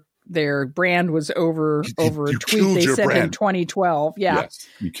that their brand was over a tweet they sent in 2012. Yeah, yes,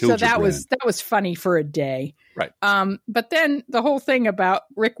 you killed so your brand. that was funny for a day. Right. But then the whole thing about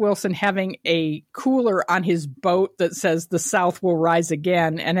Rick Wilson having a cooler on his boat that says "The South will rise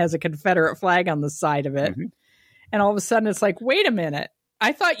again" and has a Confederate flag on the side of it, and all of a sudden it's like, wait a minute,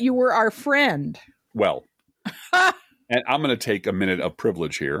 I thought you were our friend. Well, and I'm going to take a minute of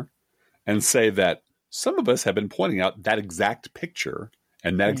privilege here and say that some of us have been pointing out that exact picture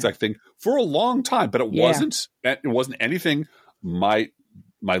and that exact thing for a long time, but it wasn't anything. My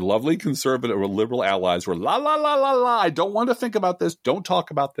lovely conservative or liberal allies were la la la la la. I don't want to think about this. Don't talk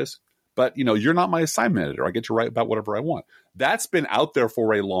about this. But you're not my assignment editor. I get to write about whatever I want. That's been out there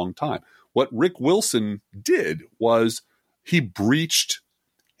for a long time. What Rick Wilson did was he breached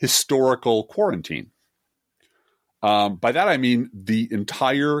historical quarantine. By that I mean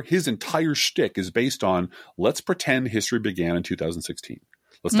his entire shtick is based on let's pretend history began in 2016.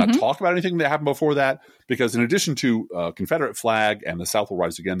 Let's not talk about anything that happened before that, because in addition to Confederate flag and the South will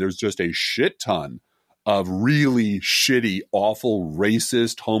rise again, there's just a shit ton of really shitty, awful,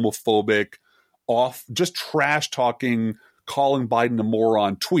 racist, homophobic, just trash talking, calling Biden a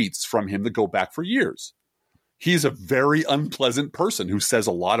moron tweets from him that go back for years. He's a very unpleasant person who says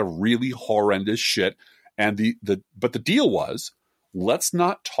a lot of really horrendous shit. And but the deal was, let's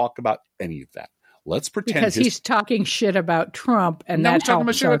not talk about any of that. Let's pretend because he's talking shit about Trump, and that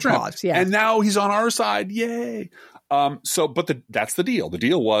helps our cause. Yeah. And now he's on our side. Yay! That's the deal. The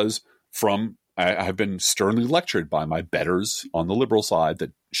deal was I have been sternly lectured by my betters on the liberal side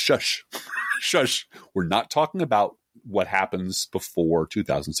that shush, we're not talking about what happens before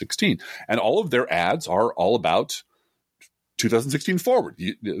 2016. And all of their ads are all about 2016 forward.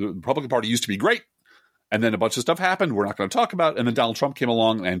 The Republican Party used to be great, and then a bunch of stuff happened we're not going to talk about, and then Donald Trump came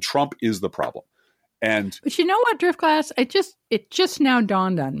along, and Trump is the problem. But you know what, Driftglass? It just now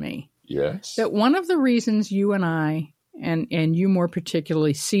dawned on me. Yes. That one of the reasons you and I, and you more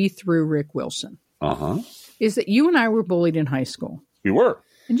particularly, see through Rick Wilson is that you and I were bullied in high school. We were.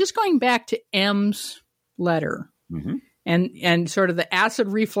 And just going back to M's letter and sort of the acid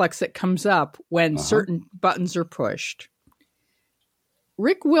reflux that comes up when certain buttons are pushed.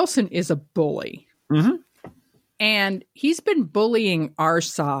 Rick Wilson is a bully. And he's been bullying our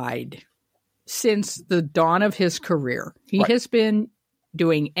side since the dawn of his career. He has been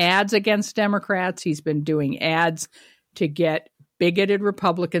doing ads against Democrats. He's been doing ads to get bigoted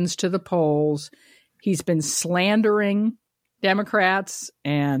Republicans to the polls. He's been slandering Democrats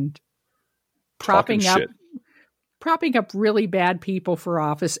and propping up really bad people for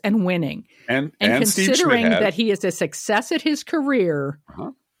office and winning. And considering that he is a success at his career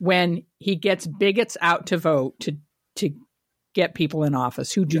when he gets bigots out to vote to get people in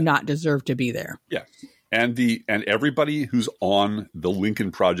office who do not deserve to be there. Yeah. And everybody who's on the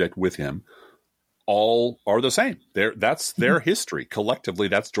Lincoln Project with him all are the same. That's their history. Collectively,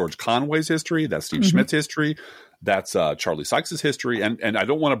 that's George Conway's history. That's Steve Schmidt's history. That's Charlie Sykes' history. And I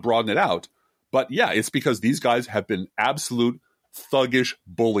don't want to broaden it out, but yeah, it's because these guys have been absolute thuggish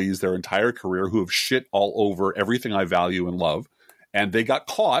bullies their entire career who have shit all over everything I value and love. And they got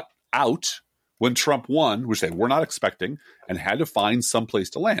caught out when Trump won, which they were not expecting, and had to find some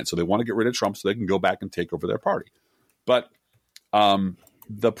place to land. So they want to get rid of Trump so they can go back and take over their party. But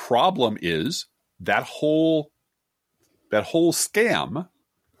the problem is that whole scam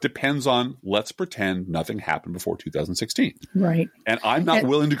depends on let's pretend nothing happened before 2016. Right. And I'm not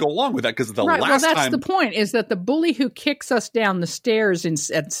willing to go along with that because last time... That's the point, is that the bully who kicks us down the stairs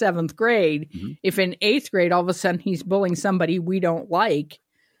at seventh grade, if in eighth grade all of a sudden he's bullying somebody we don't like,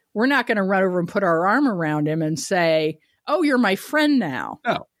 we're not going to run over and put our arm around him and say, oh, you're my friend now.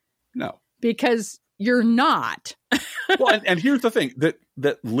 No. Because you're not. Well, and here's the thing,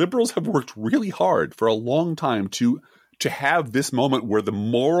 that liberals have worked really hard for a long time to have this moment where the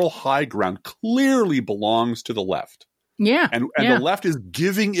moral high ground clearly belongs to the left. Yeah. And the left is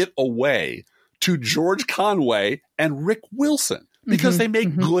giving it away to George Conway and Rick Wilson because they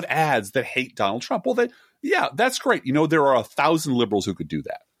make good ads that hate Donald Trump. Well, that's great. There are 1,000 liberals who could do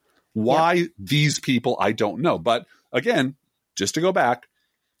that. Why these people, I don't know. But again, just to go back,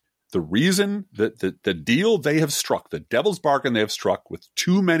 the reason that the deal they have struck, the devil's bargain they have struck with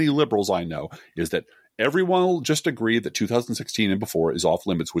too many liberals I know, is that everyone will just agree that 2016 and before is off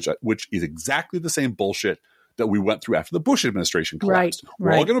limits, which is exactly the same bullshit that we went through after the Bush administration collapsed.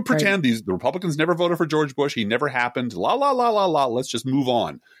 We're all going to pretend the Republicans never voted for George Bush. He never happened. La, la, la, la, la. Let's just move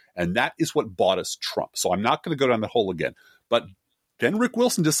on. And that is what bought us Trump. So I'm not going to go down that hole again. But Then Rick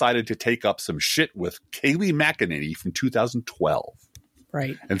Wilson decided to take up some shit with Kayleigh McEnany from 2012.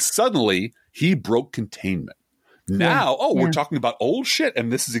 Right. And suddenly he broke containment. Now, we're talking about old shit,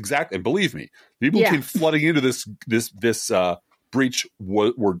 and this is exact. And believe me, people came flooding into this breach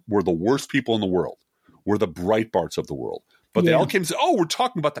were the worst people in the world, were the Breitbarts of the world. But they all came and said, "Oh, we're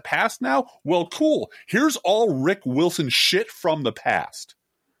talking about the past now. Well, cool. Here's all Rick Wilson shit from the past.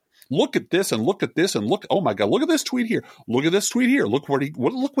 Look at this and look at this and look. Oh my God, look at this tweet here. Look at this tweet here. Look what he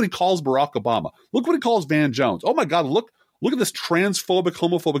calls Barack Obama. Look what he calls Van Jones. Oh my God, look at this transphobic,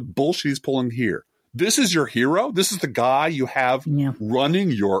 homophobic bullshit he's pulling here. This is your hero. This is the guy you have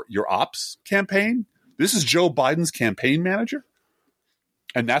running your ops campaign. This is Joe Biden's campaign manager.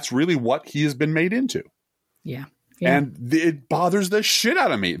 And that's really what he has been made into. Yeah. And it bothers the shit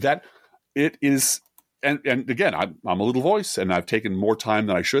out of me that it is. And again, I'm a little voice, and I've taken more time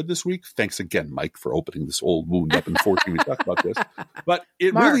than I should this week. Thanks again, Mike, for opening this old wound up and forcing me to talk about this. But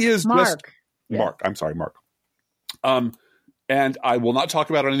it really is just Mark. I'm sorry, Mark. And I will not talk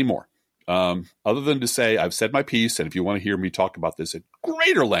about it anymore. Other than to say I've said my piece, and if you want to hear me talk about this at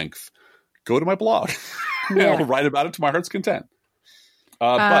greater length, go to my blog. I'll write about it to my heart's content.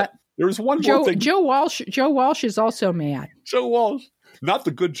 But there's one more thing. Joe Walsh is also mad. Joe Walsh. Not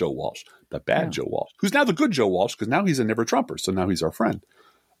the good Joe Walsh, the bad Joe Walsh, who's now the good Joe Walsh because now he's a never-Trumper, so now he's our friend.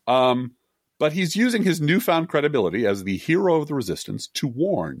 But he's using his newfound credibility as the hero of the resistance to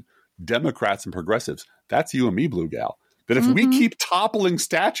warn Democrats and progressives, that's you and me, Blue Gal, that if we keep toppling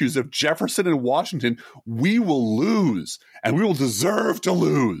statues of Jefferson and Washington, we will lose, and we will deserve to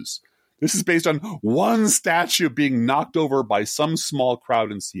lose. This is based on one statue being knocked over by some small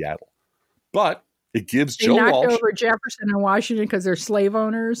crowd in Seattle. But it gives Joe Walsh knocked over Jefferson and Washington because they're slave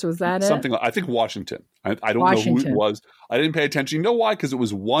owners. Was that something? I think Washington. I don't know who it was. I didn't pay attention. You know why? Because it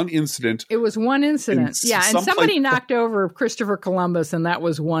was one incident. It was one incident. And somebody knocked over Christopher Columbus, and that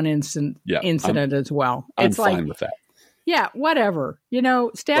was one incident as well. I'm fine with that. Yeah, whatever.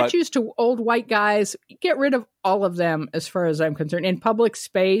 Statues to old white guys, get rid of all of them as far as I'm concerned. In public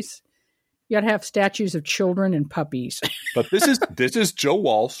space, you got to have statues of children and puppies. But this is Joe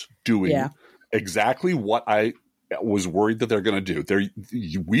Walsh doing exactly what I was worried that they're going to do.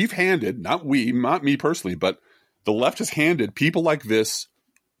 We've handed, not me personally, but the left has handed people like this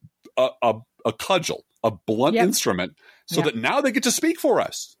a cudgel, a blunt instrument, so that now they get to speak for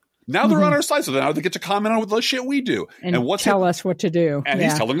us. Now they're on our side, so now they get to comment on the shit we do and tell us what to do. And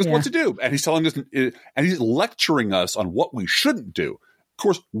he's telling us what to do, and he's telling us, and he's lecturing us on what we shouldn't do. Of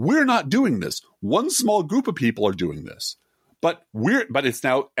course, we're not doing this. One small group of people are doing this. But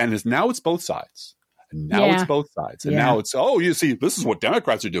it's both sides. And now it's both sides. And now it's, you see, this is what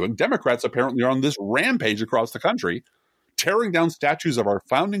Democrats are doing. Democrats apparently are on this rampage across the country, tearing down statues of our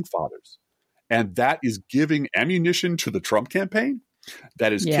founding fathers. And that is giving ammunition to the Trump campaign.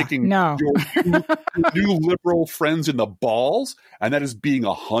 That is kicking your new liberal friends in the balls. And that is being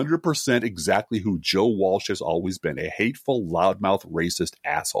 100% exactly who Joe Walsh has always been, a hateful, loudmouth, racist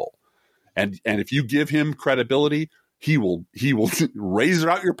asshole. And if you give him credibility, he will razor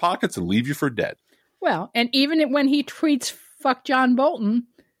out your pockets and leave you for dead. Well, and even when he tweets "fuck John Bolton,"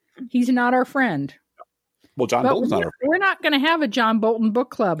 he's not our friend. Well, Bolton's not our friend. We're not going to have a John Bolton book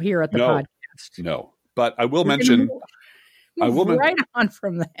club here at the podcast. No, but I will mention. Right on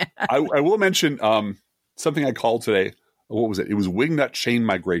from that. I will mention something I called today. What was it? It was wingnut chain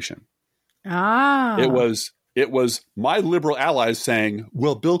migration. It was my liberal allies saying,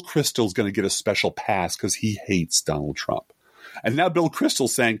 well, Bill Kristol's going to get a special pass because he hates Donald Trump. And now Bill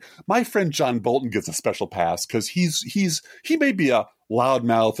Kristol's saying, my friend John Bolton gets a special pass because he may be a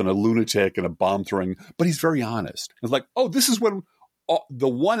loudmouth and a lunatic and a bomb throwing, but he's very honest. It's like, this is when the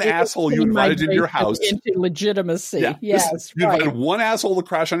one asshole you invited into your house into legitimacy. Yes, you invited one asshole to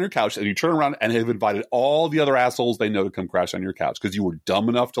crash on your couch, and you turn around and have invited all the other assholes they know to come crash on your couch because you were dumb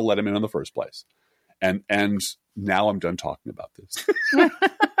enough to let him in the first place. And now I'm done talking about this.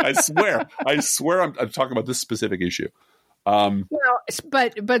 I swear I'm talking about this specific issue.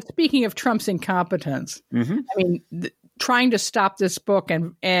 But speaking of Trump's incompetence, I mean, trying to stop this book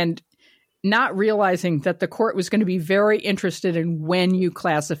and not realizing that the court was going to be very interested in when you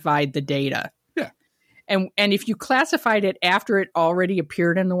classified the data. Yeah. And if you classified it after it already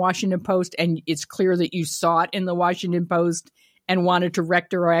appeared in the Washington Post, and it's clear that you saw it in the Washington Post and wanted to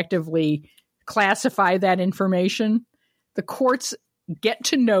retroactively classify that information, the courts get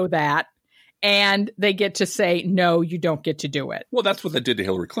to know that, and they get to say, no, you don't get to do it. Well, that's what they did to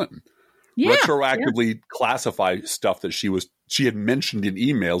Hillary Clinton. Retroactively classify stuff that she had mentioned in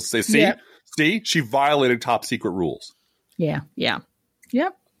emails. Say, see, she violated top secret rules. Yep.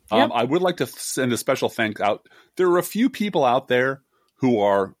 I would like to send a special thanks out. There are a few people out there who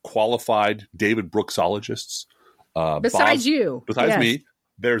are qualified David Brooksologists. Besides me,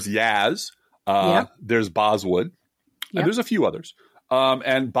 there's Yaz, there's Boswood, and there's a few others.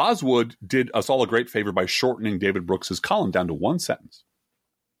 And Boswood did us all a great favor by shortening David Brooks's column down to one sentence,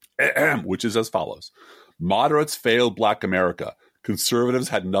 which is as follows. Moderates failed Black America. Conservatives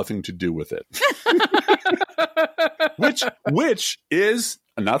had nothing to do with it. which is,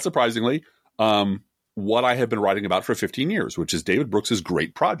 not surprisingly, what I have been writing about for 15 years, which is David Brooks's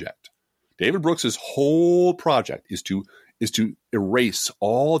great project. David Brooks's whole project is to erase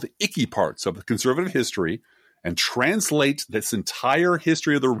all the icky parts of the conservative history and translate this entire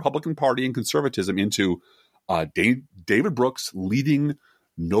history of the Republican Party and conservatism into David Brooks leading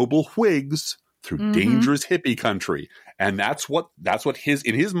noble Whigs through dangerous hippie country. And that's what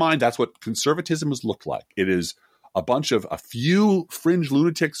in his mind, that's what conservatism has looked like. It is a few fringe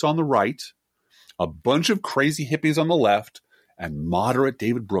lunatics on the right, a bunch of crazy hippies on the left, and moderate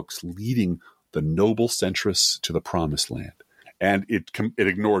David Brooks leading the noble centrists to the promised land. And it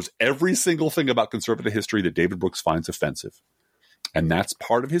ignores every single thing about conservative history that David Brooks finds offensive. And that's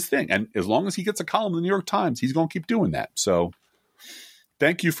part of his thing. And as long as he gets a column in the New York Times, he's going to keep doing that. So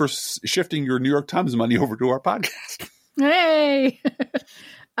thank you for shifting your New York Times money over to our podcast. Hey!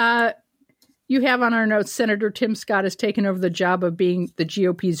 You have on our notes, Senator Tim Scott has taken over the job of being the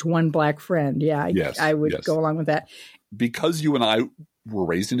GOP's one black friend. Yeah, I would go along with that. Because you and I were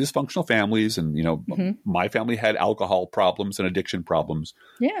raised in dysfunctional families, and my family had alcohol problems and addiction problems,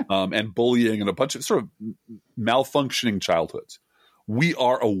 and bullying and a bunch of sort of malfunctioning childhoods. We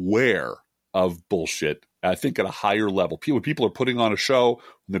are aware of bullshit. I think at a higher level, people are putting on a show,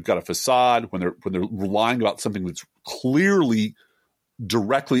 when they've got a facade, when they're lying about something that's clearly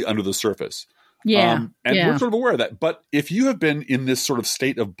directly under the surface. We're sort of aware of that. But if you have been in this sort of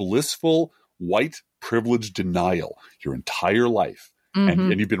state of blissful white privilege denial your entire life,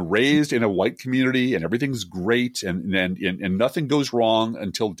 and you've been raised in a white community and everything's great and nothing goes wrong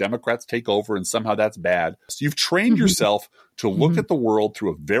until Democrats take over and somehow that's bad. So you've trained yourself to look at the world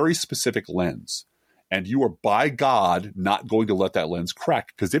through a very specific lens, and you are by God not going to let that lens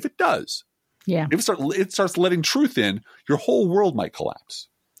crack, because if it does, if it starts letting truth in, your whole world might collapse.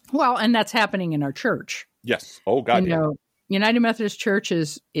 Well, and that's happening in our church. Yes. Oh God. United Methodist Church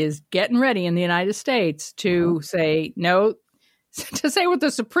is getting ready in the United States to say no. To say what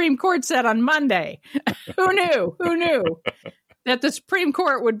the Supreme Court said on Monday. Who knew? Who knew that the Supreme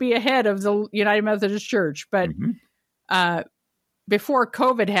Court would be ahead of the United Methodist Church? But before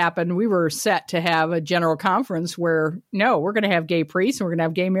COVID happened, we were set to have a general conference where, we're going to have gay priests and we're going to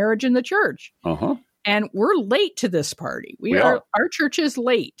have gay marriage in the church. And we're late to this party. Our church is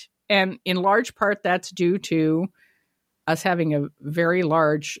late. And in large part, that's due to us having a very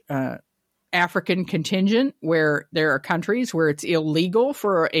large African contingent, where there are countries where it's illegal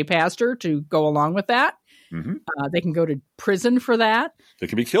for a pastor to go along with that. They can go to prison for that. They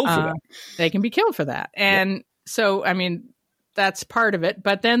can be killed for that. And so, I mean, that's part of it.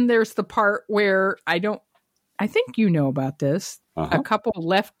 But then there's the part where I think you know about this. A couple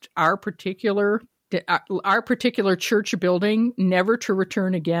left our particular church building never to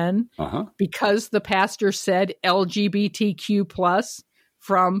return again because the pastor said LGBTQ plus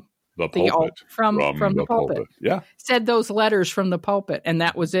from the pulpit. From the pulpit. Yeah. Said those letters from the pulpit, and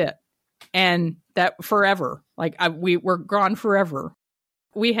that was it. And that forever. We were gone forever.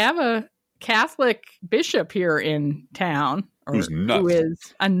 We have a Catholic bishop here in town. Who's nuts. Who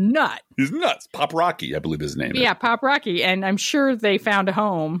is a nut. He's nuts. Pop Rocky, I believe his name is. Yeah, Pop Rocky. And I'm sure they found a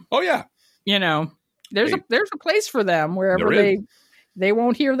home. Oh, yeah. There's a place for them wherever they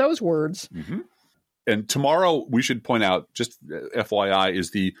won't hear those words. And tomorrow, we should point out, just FYI,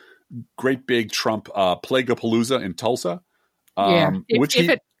 is the great big Trump Plague-a-Palooza in Tulsa.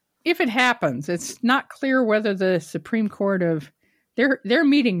 If it happens, it's not clear whether the Supreme Court they're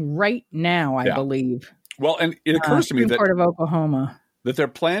meeting right now, I believe. Well, and it occurs to me that Court of Oklahoma, that their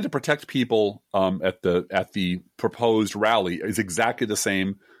plan to protect people at the proposed rally is exactly the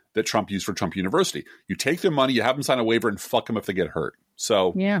same that Trump used for Trump University. You take their money, you have them sign a waiver, and fuck them if they get hurt.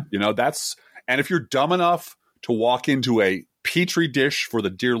 So that's, and if you're dumb enough to walk into a petri dish for the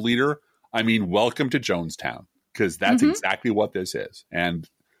dear leader, I mean, welcome to Jonestown, because that's exactly what this is. And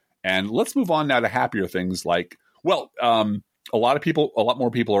let's move on now to happier things like, a lot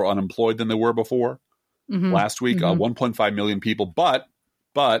more people are unemployed than they were before. Last week, 1.5 million people, but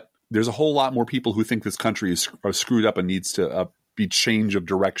there's a whole lot more people who think this country is screwed up and needs to be change of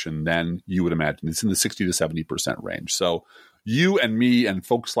direction than you would imagine. It's in the 60 to 70% range. So you and me and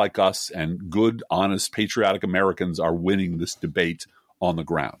folks like us and good, honest, patriotic Americans are winning this debate on the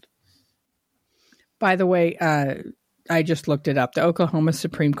ground. By the way, just looked it up. The Oklahoma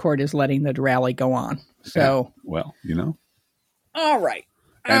Supreme Court is letting the rally go on. So, yeah. Well, you know. All right.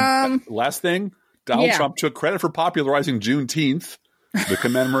 And last thing, Donald Trump took credit for popularizing Juneteenth, the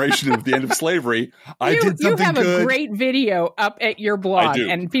commemoration of the end of slavery. I did something good. You have a great video up at your blog,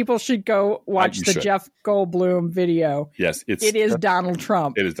 and people should go watch the Jeff Goldblum video. Yes, it is Donald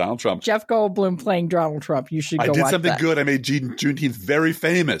Trump. It is Donald Trump. Jeff Goldblum playing Donald Trump. You should go watch that. I did something good. I made Juneteenth very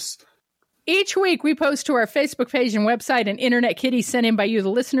famous. Each week, we post to our Facebook page and website an Internet Kitty sent in by you, the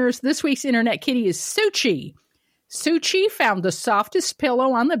listeners. This week's Internet Kitty is Suchi. Suchi found the softest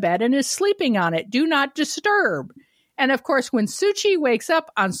pillow on the bed and is sleeping on it. Do not disturb. And, of course, when Suchi wakes up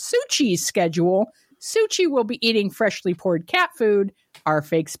on Suchi's schedule, Suchi will be eating freshly poured cat food, our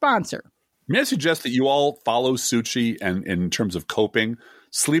fake sponsor. May I suggest that you all follow Suchi and in terms of coping?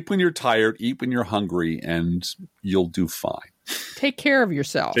 Sleep when you're tired, eat when you're hungry, and you'll do fine. Take care of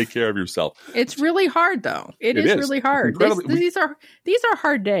yourself. Take care of yourself. It's really hard, though. It is really hard. These are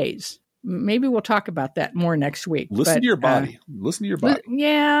hard days. Maybe we'll talk about that more next week. Listen to your body. Listen to your body.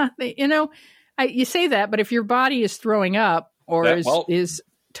 Yeah. You say that, but if your body is throwing up or is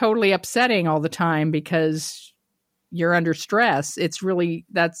totally upsetting all the time because you're under stress, it's really,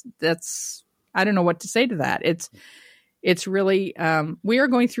 that's I don't know what to say to that. It's really, we are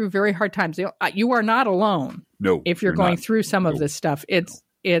going through very hard times. You are not alone. No, if you're going through some of this stuff, it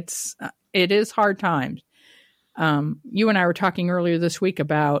is hard times. You and I were talking earlier this week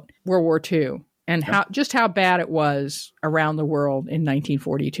about World War II and how bad it was around the world in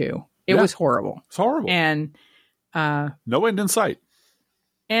 1942. It was horrible. It's horrible. And no end in sight.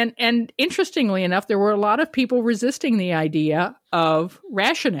 And interestingly enough, there were a lot of people resisting the idea of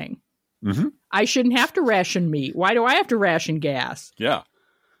rationing. Mm-hmm. I shouldn't have to ration meat. Why do I have to ration gas? Yeah.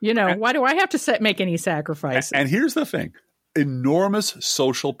 Why do I have to make any sacrifices? And here's the thing. Enormous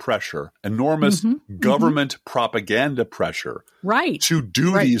social pressure, enormous government propaganda pressure to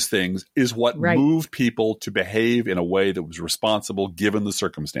do these things is what moved people to behave in a way that was responsible given the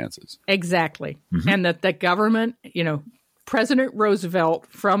circumstances. Exactly. Mm-hmm. And that the government, President Roosevelt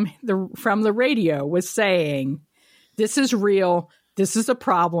from the radio was saying, this is real. This is a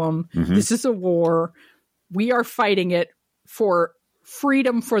problem. Mm-hmm. This is a war. We are fighting it for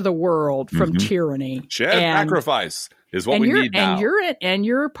freedom for the world from tyranny. Sacrifice is what we need now. And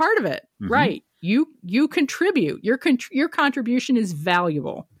you're a part of it, right? You contribute. Your contribution is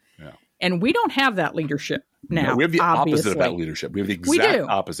valuable, and we don't have that leadership now. No, we have the opposite of that leadership. We have the exact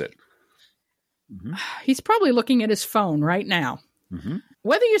opposite. Mm-hmm. He's probably looking at his phone right now. Mm-hmm.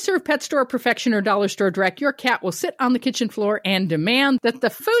 Whether you serve pet store perfection or dollar store direct, your cat will sit on the kitchen floor and demand that the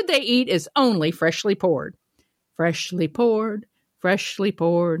food they eat is only freshly poured. Freshly poured, freshly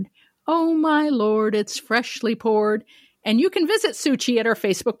poured. Oh, my Lord, it's freshly poured. And you can visit Suchi at our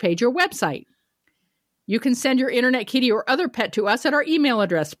Facebook page or website. You can send your Internet Kitty or other pet to us at our email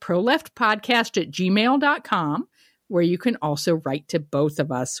address, proleftpodcast@gmail.com, where you can also write to both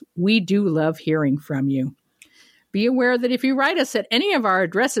of us. We do love hearing from you. Be aware that if you write us at any of our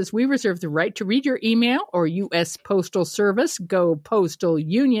addresses, we reserve the right to read your email or U.S. Postal Service, go Postal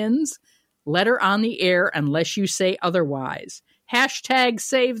Unions, letter on the air unless you say otherwise. Hashtag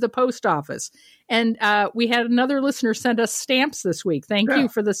save the post office. And we had another listener send us stamps this week. Thank you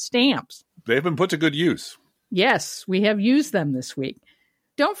for the stamps. They've been put to good use. Yes, we have used them this week.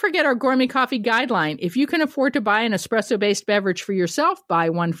 Don't forget our gourmet coffee guideline. If you can afford to buy an espresso-based beverage for yourself, buy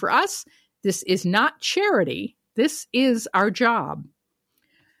one for us. This is not charity. This is our job.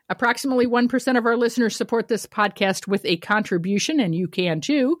 Approximately 1% of our listeners support this podcast with a contribution, and you can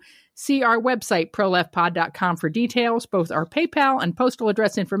too. See our website, proleftpod.com, for details. Both our PayPal and postal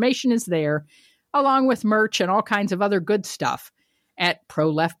address information is there, along with merch and all kinds of other good stuff at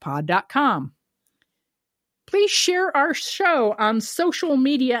proleftpod.com. Please share our show on social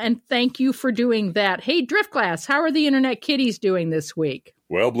media, and thank you for doing that. Hey, Driftglass, how are the Internet Kitties doing this week?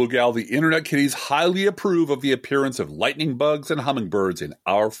 Well, Blue Gal, the Internet Kitties highly approve of the appearance of lightning bugs and hummingbirds in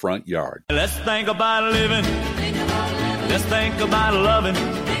our front yard. Let's think about living. Let's think about loving.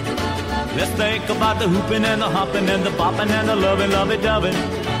 Let's think about the hooping and the hopping and the bopping and the lovey-dovey.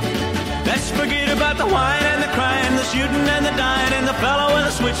 Let's forget about the whine and the crying, the shooting and the dying, and the fellow with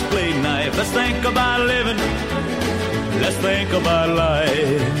a switchblade knife. Let's think about living. Let's think about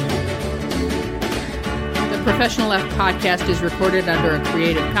life. The Professional Left podcast is recorded under a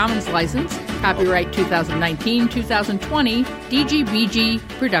Creative Commons license. Copyright 2019-2020, DGBG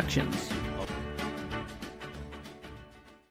Productions.